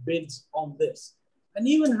invite bids on this. And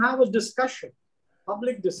even have a discussion,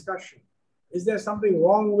 public discussion. Is there something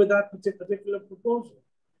wrong with that particular proposal?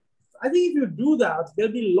 I think if you do that,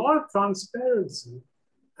 there'll be a lot of transparency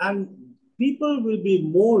and people will be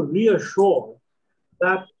more reassured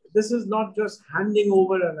that this is not just handing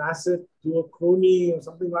over an asset to a crony or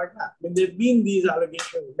something like that. I mean, there have been these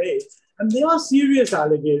allegations made, and they are serious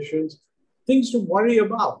allegations, things to worry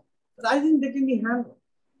about. But I think they can be handled.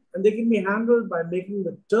 And they can be handled by making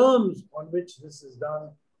the terms on which this is done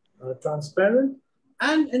transparent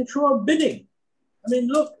and ensure bidding. I mean,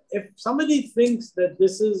 look, if somebody thinks that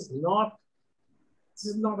this is not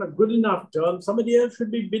a good enough term, somebody else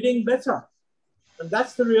should be bidding better. And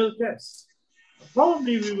that's the real test.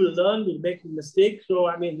 Probably we will learn, we'll make mistakes. So,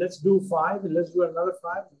 I mean, let's do 5 and let's do another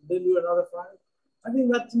 5, and then do another 5. I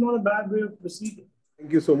think that's not a bad way of proceeding.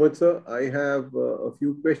 Thank you so much, sir. I have a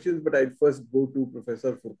few questions, but I'd first go to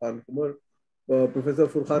Professor Furqan Qamar. Professor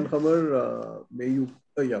Furqan Qamar, may you,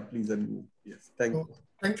 yeah, please unmute. Yes, thank you.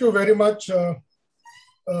 Thank you very much to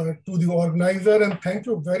the organizer, and thank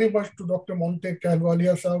you very much to Dr. Montek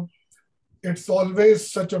Ahluwalia sir. It's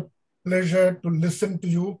always such a pleasure to listen to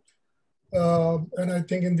you. And I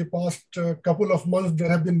think in the past couple of months, there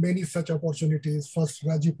have been many such opportunities. First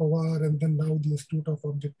Rajiv Pawar, and then now the Institute of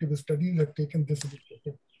Objective Studies have taken this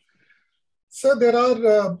initiative. So there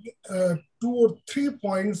are 2 or 3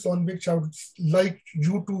 points on which I would like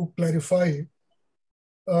you to clarify.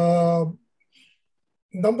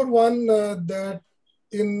 Number one, that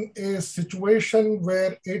in a situation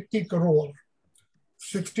where 80 crore,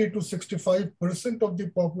 60 to 65% of the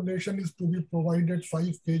population is to be provided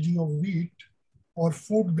 5 kg of wheat or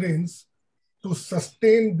food grains to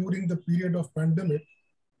sustain during the period of pandemic,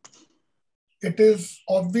 it is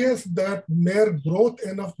obvious that mere growth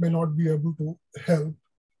enough may not be able to help.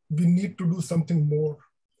 We need to do something more.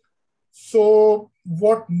 So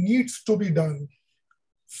what needs to be done?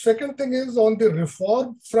 Second thing is, on the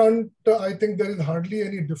reform front, I think there is hardly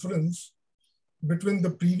any difference between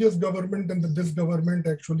the previous government and this government.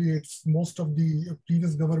 Actually, it's most of the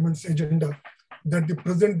previous government's agenda that the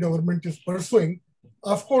present government is pursuing.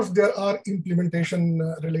 Of course, there are implementation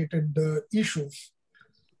related issues.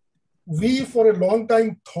 We, for a long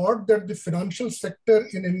time, thought that the financial sector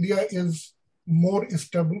in India is more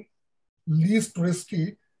stable, least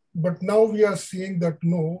risky, but now we are seeing that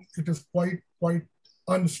no, it is quite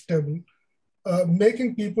unstable,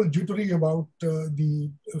 making people jittery about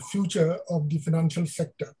the future of the financial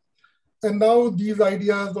sector. And now these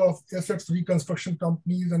ideas of assets reconstruction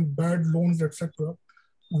companies and bad loans, etc.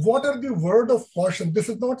 What are the word of caution? This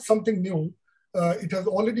is not something new. It has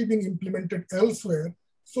already been implemented elsewhere.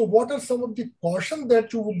 So what are some of the caution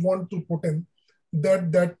that you would want to put in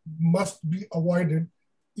that must be avoided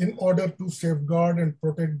in order to safeguard and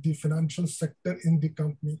protect the financial sector in the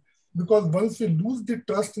company? Because once we lose the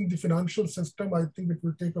trust in the financial system, I think it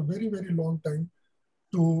will take a very, very long time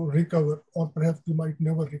to recover, or perhaps we might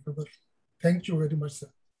never recover. Thank you very much, sir.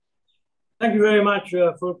 Thank you very much,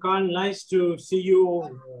 Furqan. Nice to see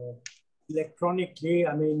you electronically.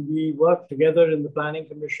 I mean, we worked together in the Planning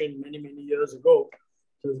Commission many, many years ago.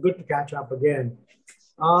 So it's good to catch up again.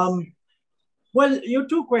 Well, your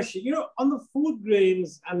 2 questions, on the food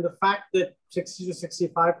grains and the fact that 60 to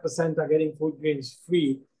 65% are getting food grains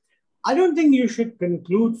free, I don't think you should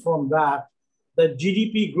conclude from that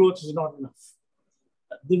GDP growth is not enough.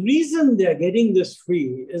 The reason they're getting this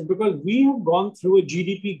free is because we have gone through a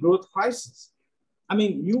GDP growth crisis. I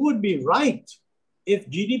mean, you would be right if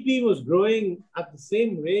GDP was growing at the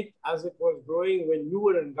same rate as it was growing when you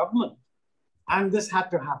were in government, and this had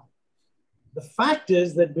to happen. The fact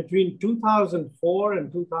is that between 2004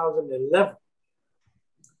 and 2011,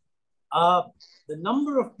 the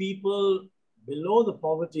number of people below the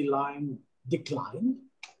poverty line declined.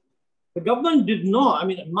 The government did not. I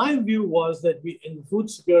mean, my view was that in the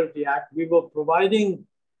Food Security Act, we were providing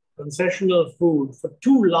concessional food for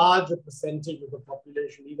too large a percentage of the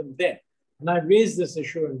population even then. And I raised this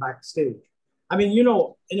issue in backstage. I mean,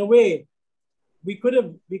 in a way, we could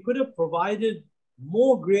have provided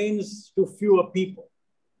more grains to fewer people,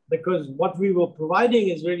 because what we were providing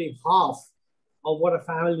is really half of what a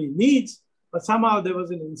family needs. But somehow there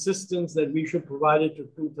was an insistence that we should provide it to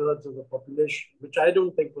 2/3 of the population, which I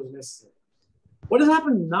don't think was necessary. What has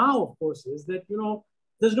happened now, of course, is that,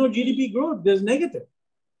 there's no GDP growth, there's negative.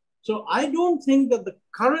 So I don't think that the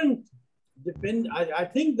current I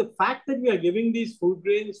think the fact that we are giving these food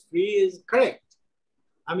grains free is correct.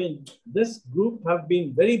 I mean, this group have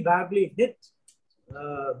been very badly hit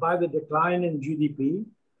by the decline in GDP.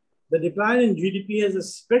 The decline in GDP has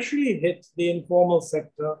especially hit the informal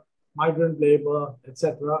sector, migrant labor,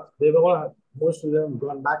 etc. Most of them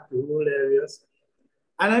gone back to rural areas.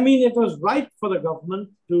 And I mean, it was right for the government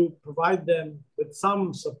to provide them with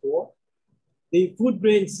some support. The food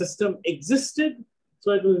grain system existed,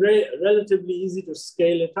 so it was relatively easy to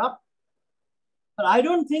scale it up. But I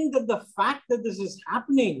don't think that the fact that this is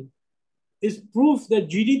happening is proof that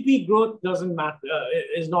GDP growth doesn't matter,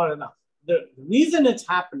 is not enough. The reason it's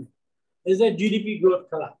happening is that GDP growth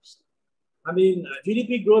collapsed. I mean,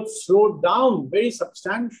 GDP growth slowed down very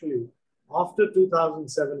substantially after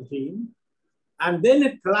 2017, and then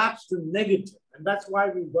it collapsed to negative, and that's why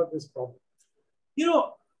we've got this problem. You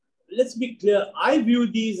know, let's be clear. I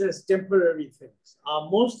view these as temporary things. Our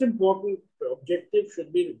most important objective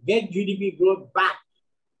should be to get GDP growth back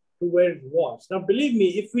to where it was. Now, believe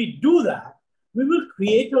me, if we do that, we will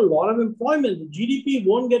create a lot of employment. The GDP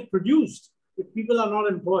won't get produced if people are not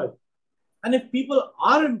employed. And if people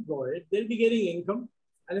are employed, they'll be getting income.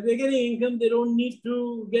 And if they're getting income, they don't need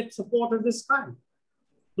to get support of this kind.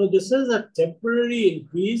 So this is a temporary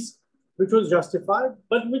increase, which was justified,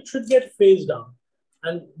 but which should get phased out.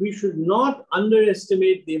 And we should not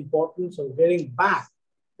underestimate the importance of getting back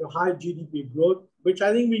to high GDP growth, which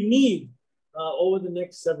I think we need over the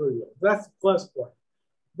next several years. That's the first point.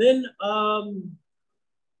 Then on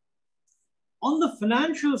the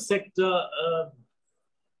financial sector,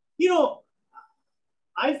 you know,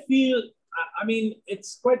 I feel, I mean,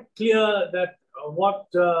 it's quite clear that what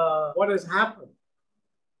has happened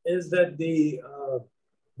is that the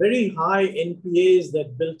very high NPAs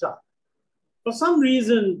that built up, for some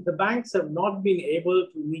reason, the banks have not been able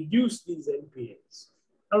to reduce these NPAs.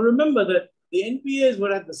 Now remember that the NPAs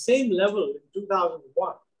were at the same level in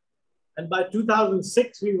 2001. And by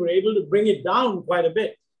 2006, we were able to bring it down quite a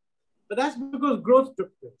bit. But that's because growth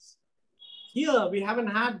took place. Here, we haven't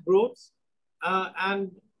had growth.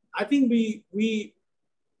 And I think we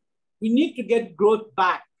need to get growth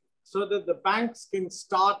back so that the banks can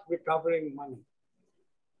start recovering money.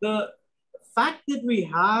 The fact that we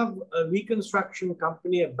have a reconstruction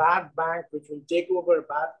company, a bad bank, which will take over a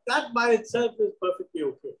bad, that by itself is perfectly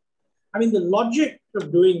okay. I mean, the logic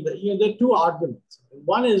of doing that, you know, there are two arguments.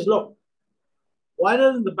 One is, look, why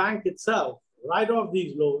doesn't the bank itself write off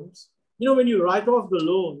these loans? You know, when you write off the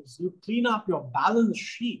loans, you clean up your balance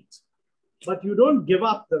sheet, but you don't give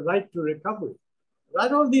up the right to recovery.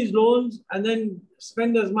 Write off these loans and then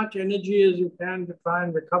spend as much energy as you can to try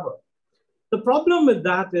and recover. The problem with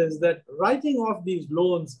that is that writing off these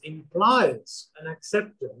loans implies an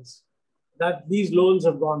acceptance that these loans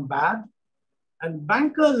have gone bad. And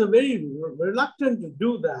bankers are very reluctant to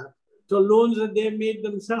do that to loans that they made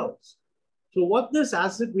themselves. So what this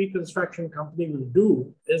asset reconstruction company will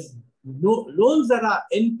do is loans that are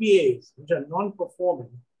NPAs, which are non-performing,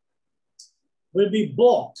 will be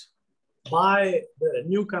bought by the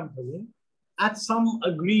new company at some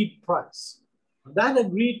agreed price. That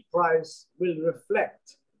agreed price will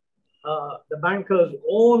reflect the banker's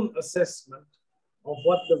own assessment of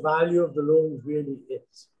what the value of the loan really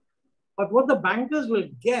is. But what the bankers will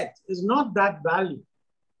get is not that value.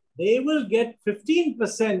 They will get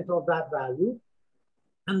 15% of that value,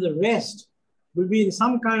 and the rest will be in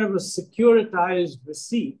some kind of a securitized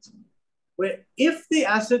receipt, where if the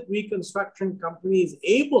asset reconstruction company is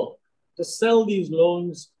able to sell these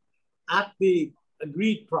loans at the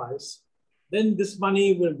agreed price, then this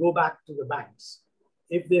money will go back to the banks.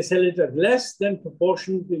 If they sell it at less, then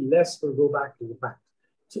proportionately less will go back to the bank.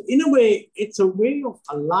 So in a way, it's a way of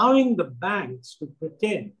allowing the banks to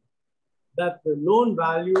pretend that the loan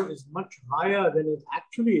value is much higher than it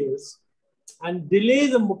actually is, and delay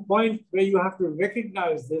the point where you have to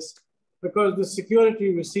recognize this because the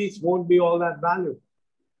security receipts won't be all that value.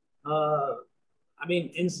 I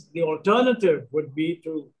mean, the alternative would be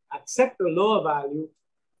to accept a lower value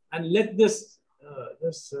and let this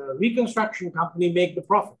reconstruction company make the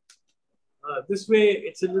profit. This way,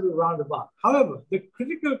 it's a little roundabout. However, the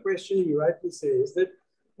critical question you rightly say is that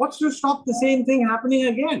what's to stop the same thing happening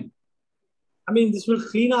again? I mean, this will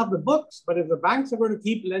clean up the books, but if the banks are going to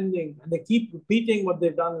keep lending and they keep repeating what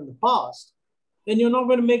they've done in the past, then you're not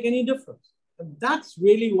going to make any difference. And that's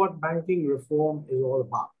really what banking reform is all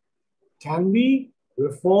about. Can we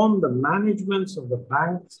reform the managements of the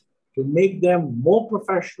banks to make them more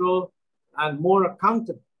professional and more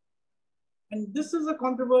accountable? And this is a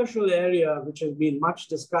controversial area which has been much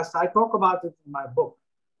discussed. I talk about it in my book.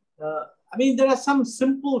 I mean, there are some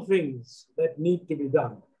simple things that need to be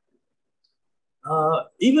done.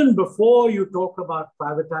 Even before you talk about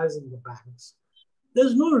privatizing the banks,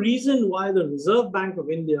 there's no reason why the Reserve Bank of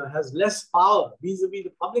India has less power vis-a-vis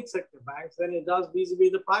the public sector banks than it does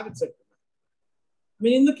vis-a-vis the private sector bank. I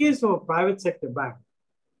mean, in the case of a private sector bank,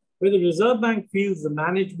 where the Reserve Bank feels the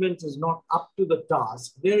management is not up to the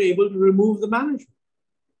task, they're able to remove the management.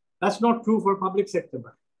 That's not true for a public sector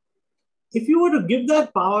bank. If you were to give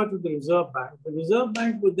that power to the Reserve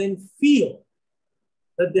Bank would then feel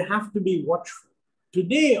that they have to be watchful.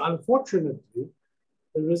 Today, unfortunately,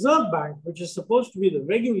 the Reserve Bank, which is supposed to be the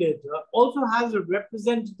regulator, also has a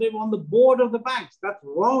representative on the board of the banks. That's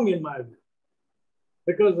wrong in my view.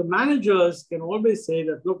 Because the managers can always say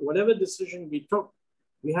that, look, whatever decision we took,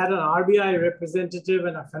 we had an RBI representative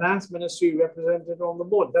and a finance ministry representative on the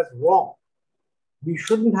board. That's wrong. We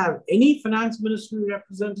shouldn't have any finance ministry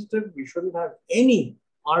representative. We shouldn't have any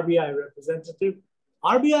RBI representative.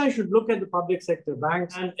 RBI should look at the public sector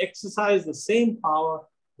banks and exercise the same power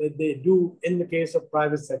that they do in the case of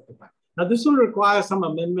private sector banks. Now, this will require some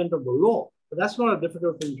amendment of the law, but that's not a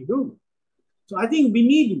difficult thing to do. So I think we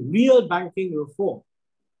need real banking reform.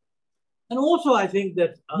 And also, I think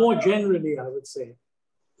that more generally, I would say,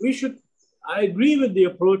 I agree with the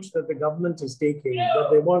approach that the government is taking, that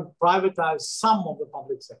they want to privatize some of the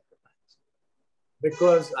public sector banks.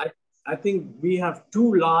 Because I think we have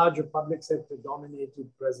too large a public sector dominated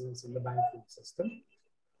presence in the banking system.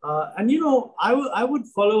 And, you know, I would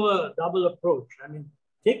follow a double approach. I mean,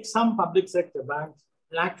 take some public sector banks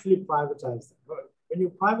and actually privatize them. When you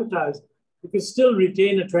privatize, you can still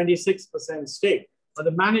retain a 26% stake, but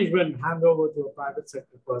the management hand over to a private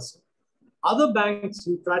sector person. Other banks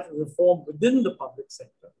who try to reform within the public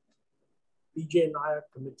sector, PJ Nayak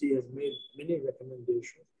committee has made many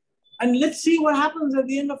recommendations. And let's see what happens at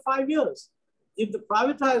the end of 5 years. If the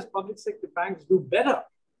privatized public sector banks do better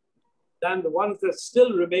than the ones that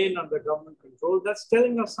still remain under government control, that's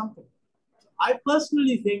telling us something. I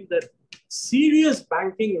personally think that serious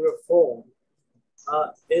banking reform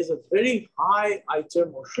is a very high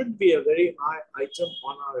item, or should be a very high item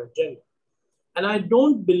on our agenda. And I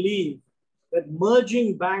don't believe that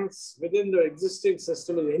merging banks within the existing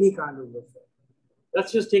system is any kind of reform.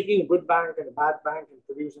 That's just taking a good bank and a bad bank and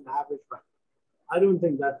producing an average bank. I don't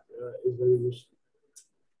think that is very useful.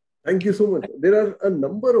 Thank you so much. There are a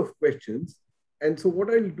number of questions. And so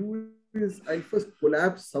what I'll do is I'll first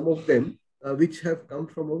collapse some of them, which have come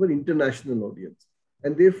from our international audience.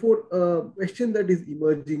 And therefore, a question that is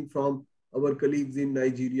emerging from our colleagues in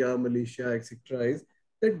Nigeria, Malaysia, etc., is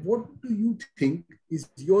that what do you think is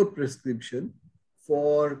your prescription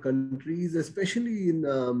for countries, especially in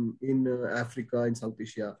Africa and South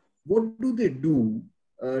Asia? What do they do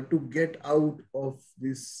to get out of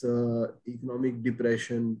this economic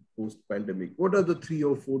depression post-pandemic? What are the 3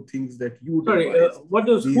 or 4 things that you advise what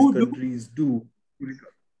does these countries do?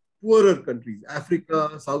 Poorer countries,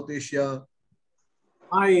 Africa, South Asia.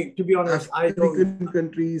 To be honest, African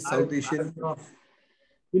countries, South Asian.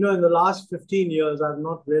 You know, in the last 15 years, I've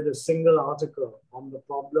not read a single article on the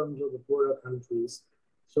problems of the poorer countries.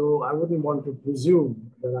 So I wouldn't want to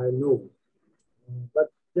presume that I know. But,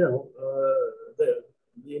 you know, the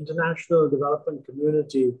international development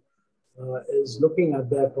community is looking at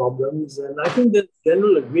their problems. And I think there's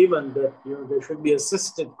general agreement that, you know, they should be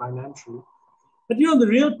assisted financially. But, you know, the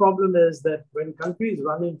real problem is that when countries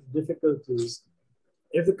run into difficulties,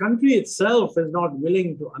 if the country itself is not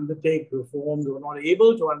willing to undertake reforms or not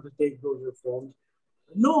able to undertake those reforms,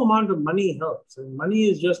 no amount of money helps. And money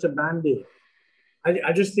is just a band-aid.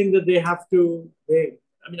 I just think that they have to,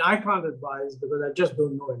 I can't advise because I just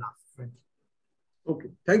don't know enough. Frankly. Okay,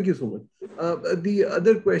 thank you so much. The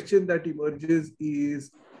other question that emerges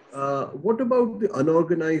is, what about the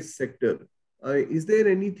unorganized sector? Is there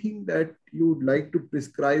anything that you would like to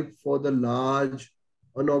prescribe for the large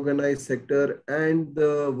unorganized sector and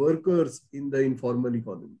the workers in the informal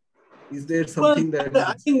economy? Is there something that...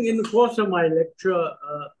 I think in the course of my lecture,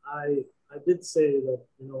 I did say that,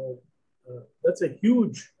 you know, that's a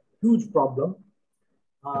huge, huge problem.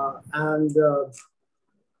 And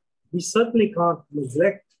we certainly can't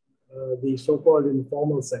neglect the so-called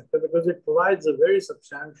informal sector because it provides a very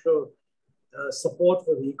substantial support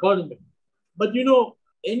for the economy. But, you know,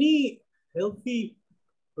 any healthy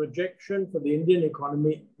projection for the Indian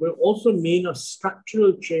economy will also mean a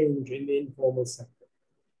structural change in the informal sector.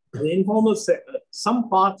 The informal sector, some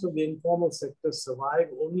parts of the informal sector survive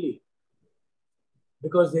only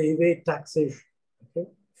because they evade taxation. Okay?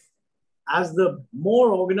 As the more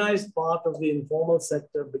organized part of the informal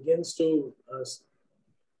sector begins to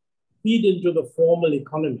feed into the formal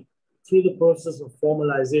economy through the process of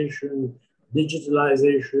formalization,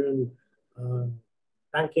 digitalization,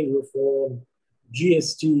 banking reform,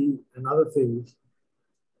 GST, and other things,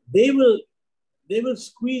 they will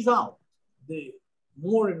squeeze out the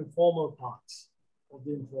more informal parts of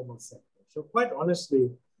the informal sector. So quite honestly,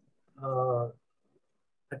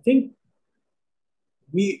 I think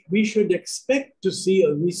we should expect to see a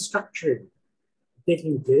restructuring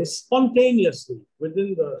taking place spontaneously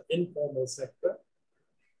within the informal sector.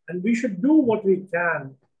 And we should do what we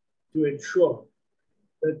can to ensure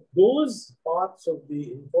that those parts of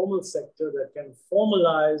the informal sector that can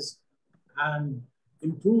formalize and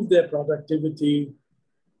improve their productivity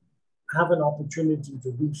have an opportunity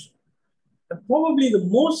to do so. And probably the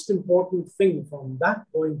most important thing from that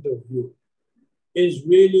point of view is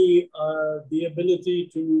really the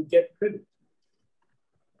ability to get credit.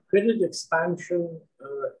 Credit expansion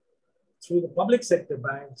through the public sector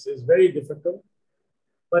banks is very difficult.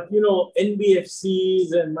 But,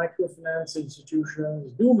 NBFCs and microfinance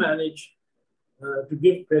institutions do manage to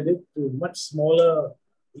give credit to much smaller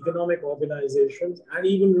economic organizations and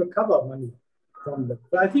even recover money from them.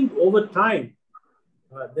 But I think over time,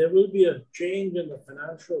 there will be a change in the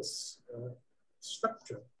financial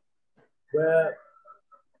structure where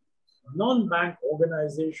non-bank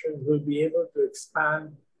organizations will be able to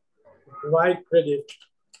expand, to provide credit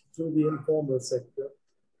to the informal sector.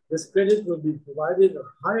 This credit will be provided at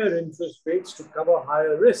higher interest rates to cover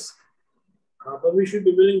higher risk, but we should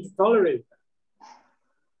be willing to tolerate that.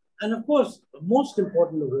 And of course, most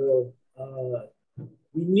important of all,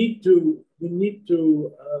 we need to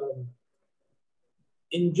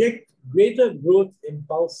inject greater growth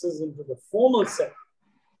impulses into the formal sector,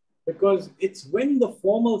 because it's when the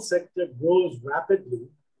formal sector grows rapidly,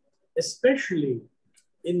 especially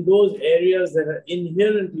in those areas that are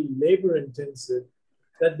inherently labor intensive,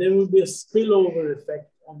 that there will be a spillover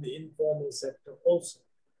effect on the informal sector also.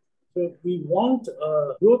 So we want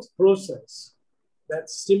a growth process that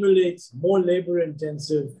stimulates more labor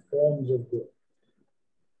intensive forms of growth.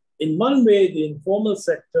 In one way, the informal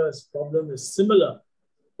sector's problem is similar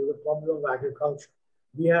to the problem of agriculture.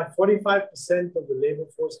 We have 45% of the labor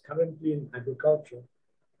force currently in agriculture.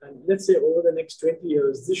 And let's say over the next 20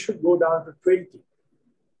 years, this should go down to 20,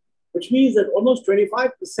 which means that almost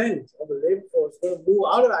 25% of the labor force will move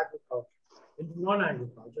out of agriculture into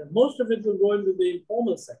non-agriculture. And most of it will go into the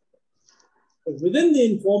informal sector. But within the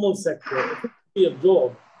informal sector, if it be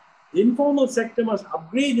absorbed, the informal sector must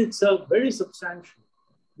upgrade itself very substantially.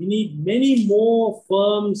 We need many more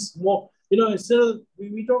firms, more, instead of,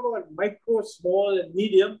 we talk about micro, small, and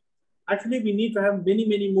medium, actually we need to have many,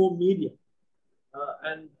 many more medium.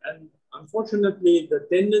 And unfortunately, the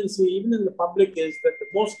tendency, even in the public, is that the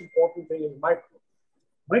most important thing is micro.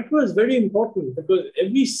 Micro is very important because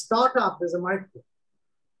every startup is a micro.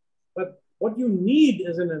 But what you need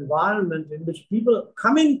is an environment in which people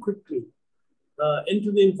come in quickly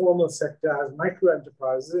into the informal sector as micro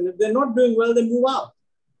enterprises. And if they're not doing well, they move out.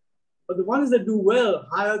 But the ones that do well,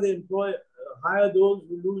 hire those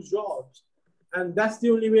who lose jobs. And that's the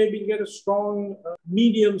only way we can get a strong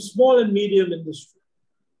small and medium industry.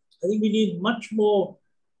 I think we need much more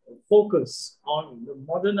focus on the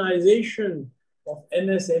modernization of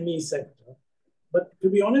MSME sector. But to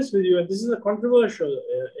be honest with you, and this is a controversial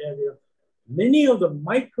area, many of the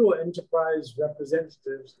micro enterprise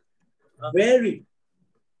representatives are wary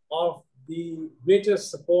of the greater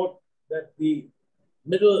support that the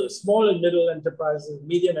small and middle enterprises,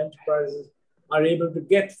 medium enterprises are able to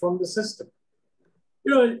get from the system.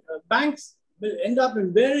 Banks will end up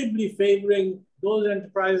invariably favoring those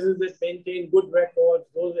enterprises that maintain good records,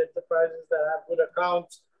 those enterprises that have good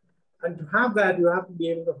accounts. And to have that, you have to be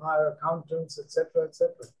able to hire accountants, etc.,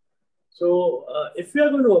 etc. So if we are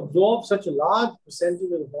going to absorb such a large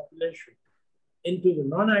percentage of the population into the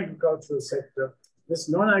non-agricultural sector, this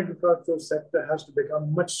non-agricultural sector has to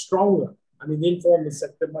become much stronger. I mean, the informal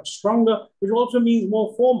sector much stronger, which also means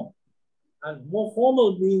more formal. And more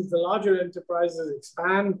formal means the larger enterprises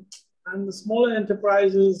expand and the smaller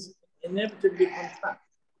enterprises inevitably contract.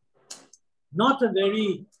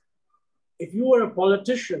 If you were a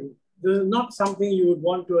politician, this is not something you would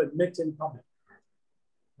want to admit in public.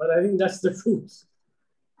 But I think that's the truth.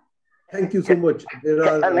 Thank you so much. Can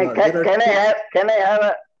I have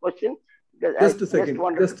a question? Just a second.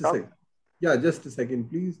 Yeah, just a second,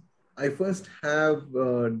 please. I first have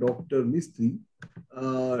Dr. Mistry,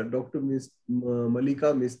 Dr.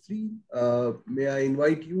 Malika Mistry. May I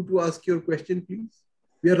invite you to ask your question, please?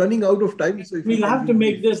 We are running out of time. So we'll have to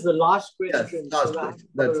make this the last question. Yes, last question.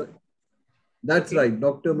 That's right. That's right.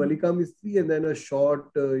 Dr. Malika Mistry, and then a short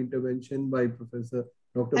intervention by Professor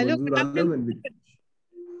Dr. Manzoor Alam and Vikesh.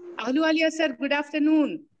 Ahluwalia sir, good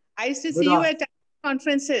afternoon. I used to see you at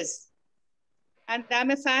conferences. And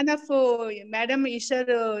I'm a fan of Madam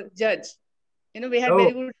Ishar Judge. We had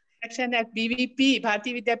very good action at BVP,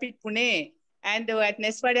 Bharati Vidyapit Pune, and at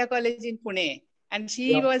Neswadia College in Pune. And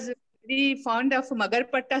she was very fond of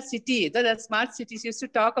Magarpatta city, the smart cities. She used to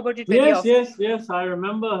talk about it very often. Yes. I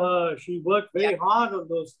remember her. She worked very hard on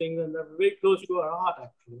those things and they're very close to her heart,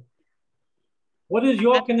 actually. What is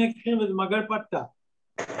your connection with Magarpatta?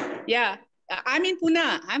 Yeah, I'm in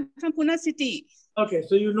Pune. I'm from Pune city. Okay,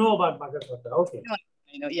 so you know about Magarpatta. Okay.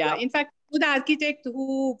 I know. Yeah. In fact, the architect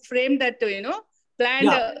who framed that,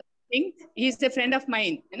 planned thing, he's a friend of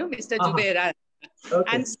mine, Mr. Jubair.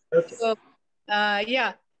 Okay. And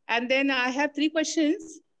and then I have 3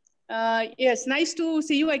 questions. Yes, nice to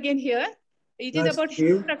see you again here. It is about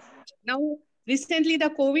infrastructure. Now, recently the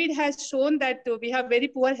COVID has shown that we have very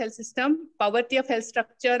poor health system, poverty of health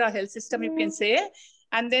structure or health system, you can say.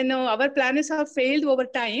 And then our planners have failed over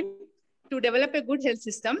time to develop a good health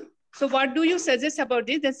system. So what do you suggest about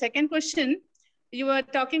this? The second question, you were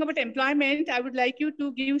talking about employment. I would like you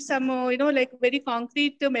to give some, like very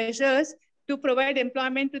concrete measures to provide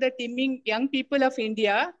employment to the teeming young people of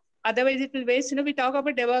India. Otherwise, it will waste. We talk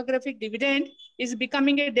about demographic dividend is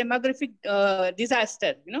becoming a demographic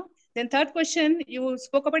disaster. Then third question, you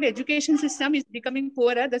spoke about education system is becoming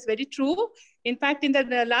poorer. That's very true. In fact, in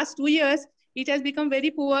the last 2 years, it has become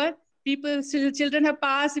very poor. Children have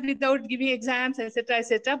passed without giving exams, etc.,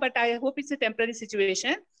 etc. But I hope it's a temporary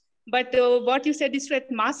situation. But what you said is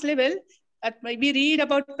at mass level, we read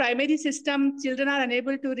about primary system, children are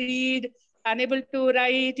unable to read, unable to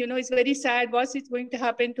write, it's very sad. What is going to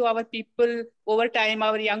happen to our people over time,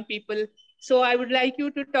 our young people? So I would like you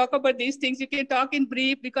to talk about these things. You can talk in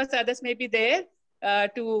brief because others may be there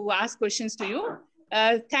to ask questions to you.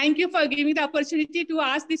 Thank you for giving the opportunity to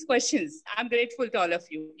ask these questions. I'm grateful to all of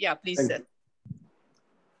you. Yeah, please, sir.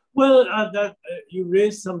 Well, you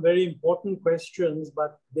raised some very important questions,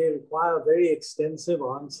 but they require very extensive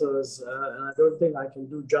answers, and I don't think I can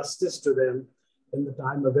do justice to them in the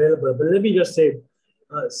time available. But let me just say,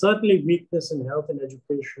 certainly weakness in health and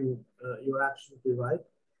education, you're absolutely right.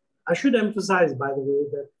 I should emphasize, by the way,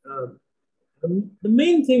 that the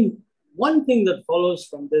main thing, one thing that follows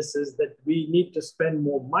from this is that we need to spend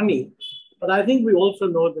more money. But I think we also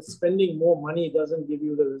know that spending more money doesn't give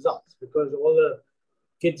you the results, because all the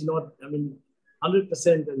kids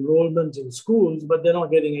 100% enrollment in schools, but they're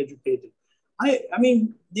not getting educated. I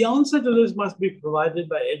mean, the answer to this must be provided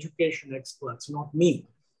by education experts, not me.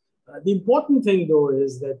 The important thing, though,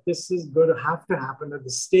 is that this is going to have to happen at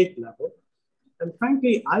the state level. And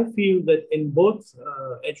frankly, I feel that in both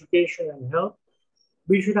education and health,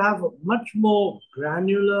 we should have a much more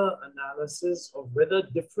granular analysis of whether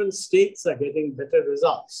different states are getting better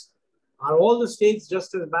results. Are all the states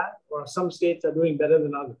just as bad, or some states are doing better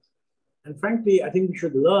than others? And frankly, I think we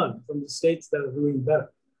should learn from the states that are doing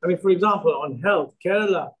better. I mean, for example, on health,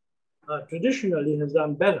 Kerala traditionally has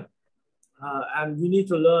done better. And we need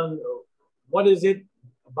to learn what is it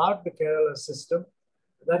about the Kerala system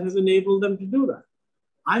that has enabled them to do that.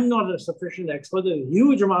 I'm not a sufficient expert. There's a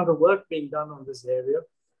huge amount of work being done on this area.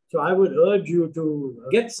 So I would urge you to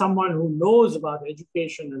get someone who knows about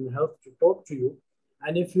education and health to talk to you.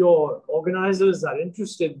 And if your organizers are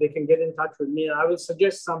interested, they can get in touch with me, and I will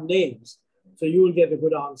suggest some names so you will get a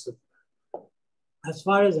good answer. As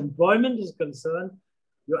far as employment is concerned,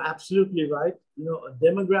 you're absolutely right. A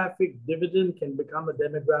demographic dividend can become a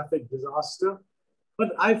demographic disaster.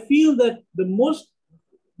 But I feel that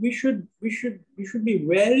we should be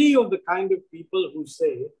wary of the kind of people who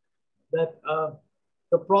say that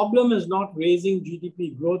the problem is not raising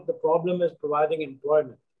GDP growth, the problem is providing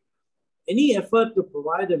employment. Any effort to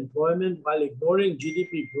provide employment while ignoring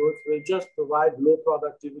GDP growth will just provide low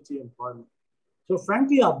productivity employment. So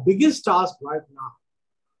frankly, our biggest task right now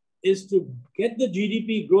is to get the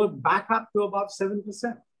GDP growth back up to about 7%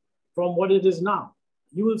 from what it is now.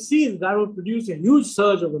 You will see that will produce a huge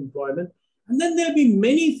surge of employment. And then there'll be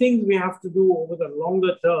many things we have to do over the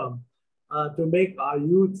longer term to make our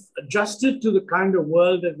youth adjusted to the kind of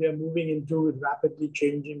world that we are moving into with rapidly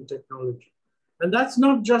changing technology. And that's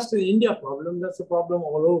not just an India problem, that's a problem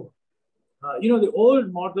all over. The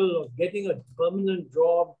old model of getting a permanent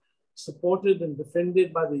job supported and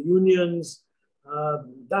defended by the unions,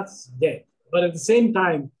 that's dead. But at the same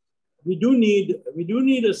time, we do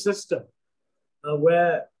need a system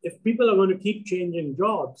where if people are going to keep changing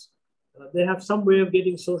jobs, they have some way of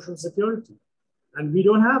getting social security. And we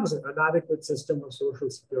don't have an adequate system of social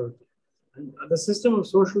security. And the system of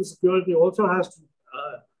social security also has to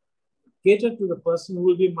cater to the person who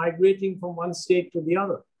will be migrating from one state to the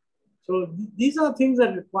other. So these are things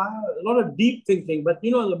that require a lot of deep thinking. But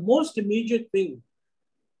the most immediate thing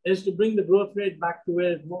is to bring the growth rate back to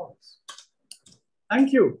where it was.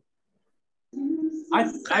 Thank you. I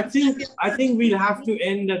think we'll have to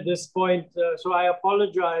end at this point. So I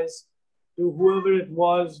apologize to whoever it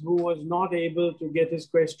was who was not able to get his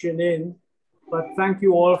question in. But thank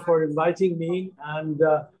you all for inviting me. And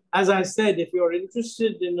as I said, if you're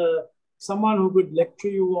interested in someone who could lecture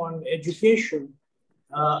you on education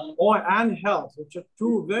and health, which are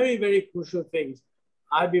two very, very crucial things,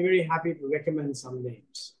 I'd be very happy to recommend some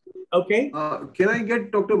names. Okay? Can I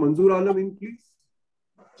get Dr. Manzoor Alam in, please?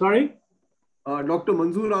 Sorry? Dr.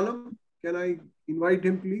 Manzoor Alam, can I invite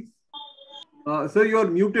him, please? Sir, you're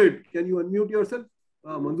muted. Can you unmute yourself?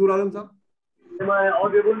 Manzoor Alam, sir. Am I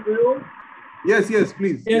audible to you? Yes,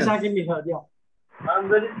 please. Yes, I can be heard, yeah. I'm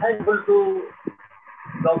very thankful to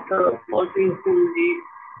Dr. Montek Singh.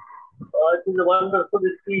 It is a wonderful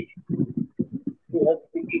speech he has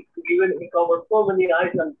given. He covered so many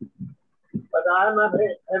items. But I am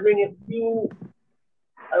having a few,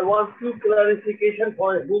 I want few clarification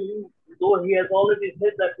for him, though he has already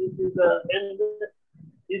said that this is the end.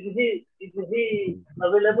 Is he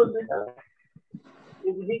available with us?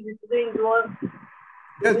 Is he listening to us?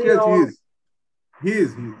 Yes, yes, he is. He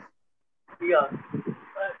is. Yeah.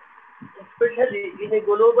 Especially in a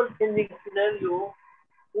global changing scenario,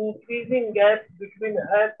 increasing gap between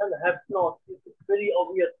have and have not is very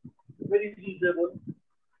obvious, very visible.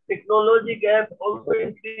 Technology gap also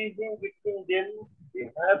increasing between them, the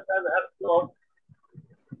have and have not.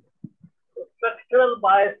 Structural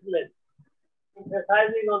biasness,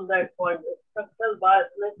 emphasizing on that point, structural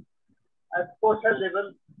biasness at social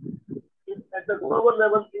level, at the global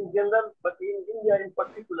level in general, but in India in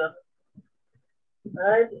particular.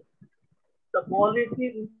 And the policy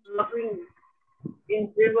is developing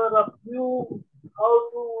in favor of few, how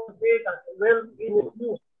to take wealth in a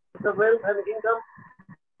few, the wealth and income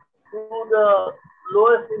to the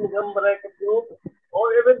lowest income bracket group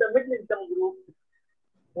or even the middle income group.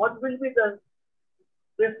 What will be the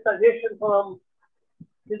best suggestion from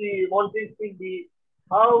Shri Montek Singh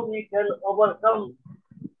how we can overcome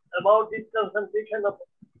about this concentration of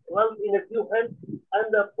wealth in a few hands and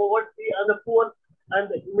the poverty and the poor and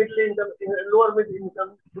the middle income, lower middle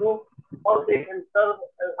income group, how they can serve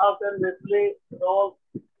and how can they play a role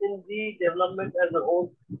in the development as a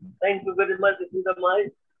whole. Thank you very much. This is my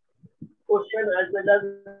question as well as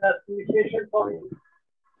appreciation for his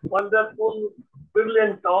wonderful,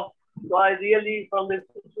 brilliant talk. So I really, from the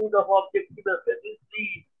Institute of Objective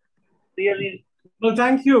Statistics, really. Well,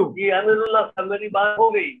 thank you. जी अमीरुल्लाह मेरी बात हो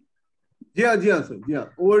गई. जी हाँ sir. जी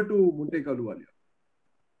हाँ. Over to Montek Ahluwalia.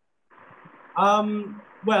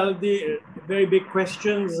 Well, the very big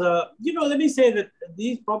questions. Let me say that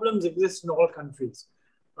these problems exist in all countries.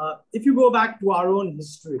 If you go back to our own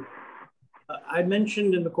history, I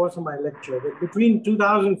mentioned in the course of my lecture that between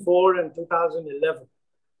 2004 and 2011,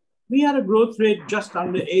 we had a growth rate just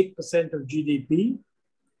under 8% of GDP.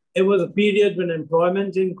 It was a period when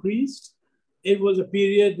employment increased. It was a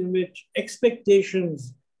period in which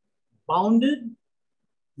expectations bounded.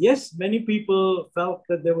 Yes, many people felt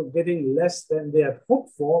that they were getting less than they had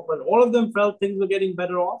hoped for, but all of them felt things were getting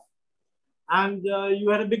better off. And you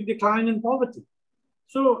had a big decline in poverty.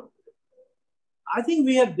 So I think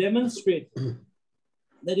we have demonstrated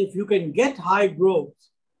that if you can get high growth,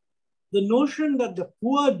 the notion that the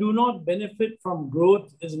poor do not benefit from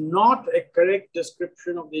growth is not a correct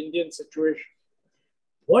description of the Indian situation.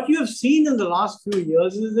 What you have seen in the last few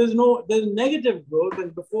years is there's negative growth,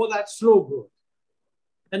 and before that, slow growth.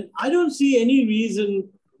 And I don't see any reason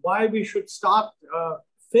why we should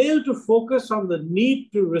fail to focus on the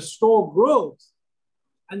need to restore growth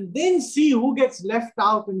and then see who gets left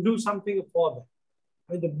out and do something for them.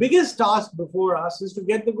 I mean, the biggest task before us is to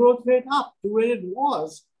get the growth rate up to where it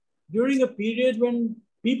was during a period when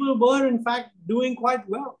people were, in fact, doing quite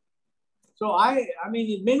well. So I mean,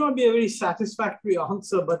 it may not be a very satisfactory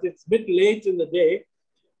answer, but it's a bit late in the day.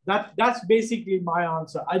 That's basically my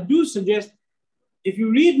answer. I do suggest, if you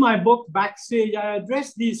read my book, Backstage, I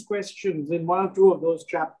address these questions in one or two of those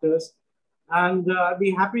chapters. And I'd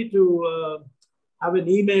be happy to have an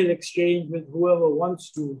email exchange with whoever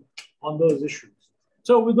wants to on those issues.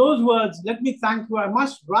 So with those words, let me thank you. I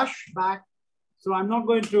must rush back. So I'm not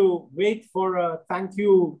going to wait for a thank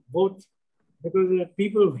you vote because there are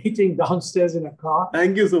people waiting downstairs in a car.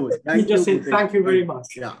 Thank you so much. Thank you very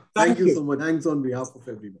much. Yeah. Thank you so much. Thanks on behalf of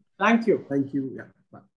everyone. Thank you. Thank you. Yeah. Bye.